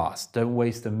fast. Don't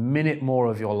waste a minute more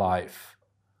of your life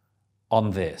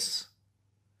on this,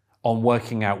 on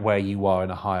working out where you are in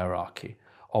a hierarchy,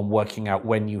 on working out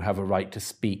when you have a right to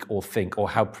speak or think, or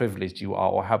how privileged you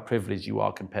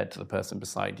are compared to the person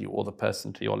beside you, or the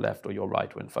person to your left or your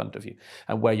right or in front of you,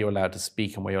 and where you're allowed to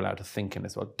speak and where you're allowed to think in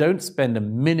as well. Don't spend a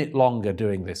minute longer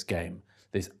doing this game,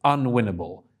 this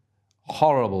unwinnable,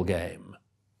 horrible game.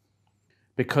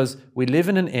 Because we live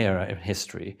in an era in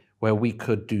history where we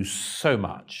could do so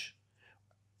much.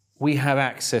 We have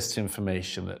access to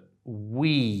information that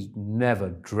we never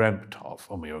dreamt of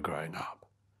when we were growing up.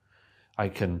 I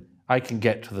can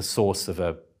get to the source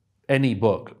of any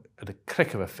book at a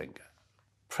click of a finger,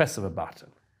 press of a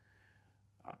button.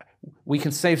 We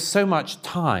can save so much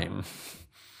time.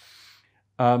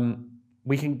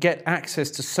 We can get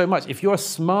access to so much. If you're a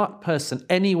smart person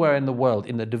anywhere in the world,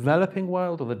 in the developing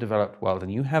world or the developed world,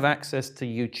 and you have access to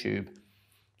YouTube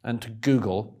and to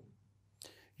Google,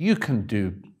 you can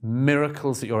do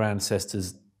miracles that your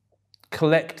ancestors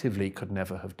collectively could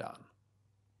never have done.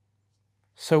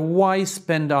 So why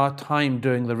spend our time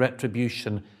doing the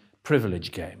retribution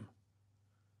privilege game?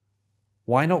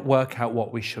 Why not work out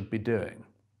what we should be doing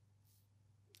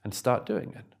and start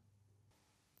doing it?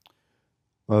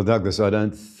 Well, Douglas, I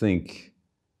don't think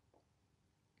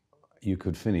you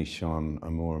could finish on a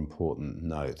more important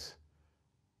note.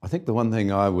 I think the one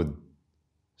thing I would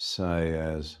say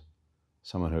as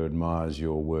someone who admires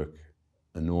your work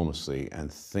enormously and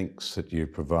thinks that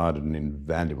you've provided an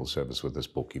invaluable service with this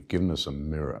book. You've given us a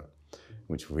mirror,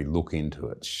 which if we look into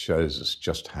it, shows us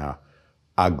just how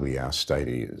ugly our state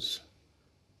is.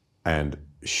 And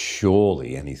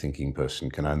surely any thinking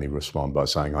person can only respond by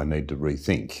saying, I need to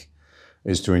rethink,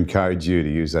 is to encourage you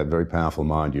to use that very powerful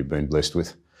mind you've been blessed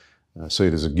with. See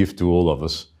it as a gift to all of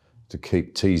us to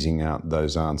keep teasing out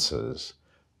those answers.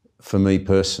 For me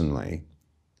personally,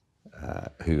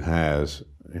 who has,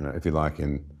 if you like,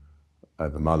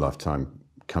 over my lifetime,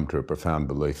 come to a profound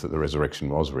belief that the resurrection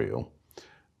was real,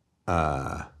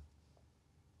 I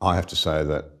have to say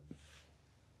that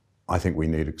I think we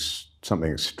need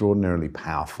something extraordinarily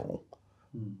powerful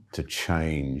to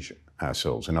change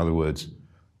ourselves. In other words,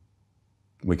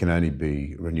 we can only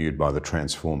be renewed by the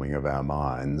transforming of our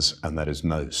minds, and that is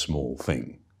no small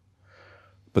thing.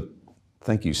 But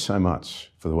thank you so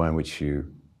much for the way in which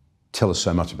you tell us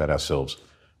so much about ourselves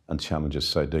and challenge us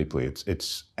so deeply.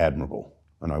 It's admirable,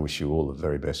 and I wish you all the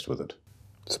very best with it.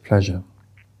 It's a pleasure.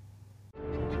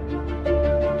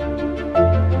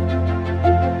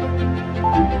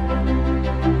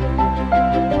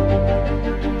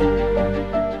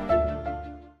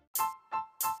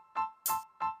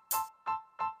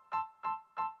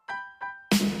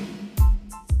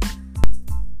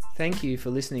 Thank you for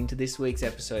listening to this week's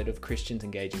episode of Christians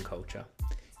Engaging Culture.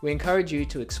 We encourage you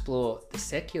to explore the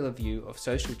secular view of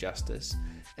social justice,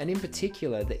 and in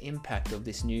particular the impact of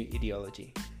this new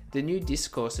ideology. The New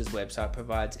Discourses website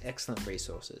provides excellent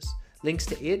resources. Links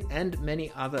to it and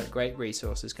many other great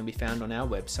resources can be found on our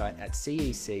website at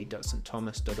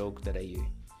cec.stthomas.org.au.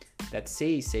 That's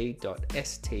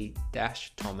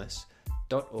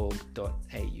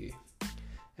cec.st-thomas.org.au.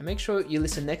 And make sure you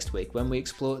listen next week when we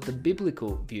explore the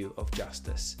biblical view of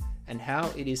justice and how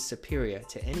it is superior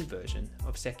to any version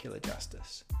of secular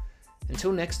justice.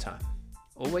 Until next time,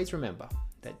 always remember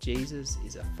that Jesus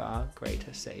is a far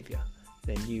greater Saviour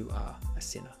than you are a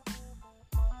sinner.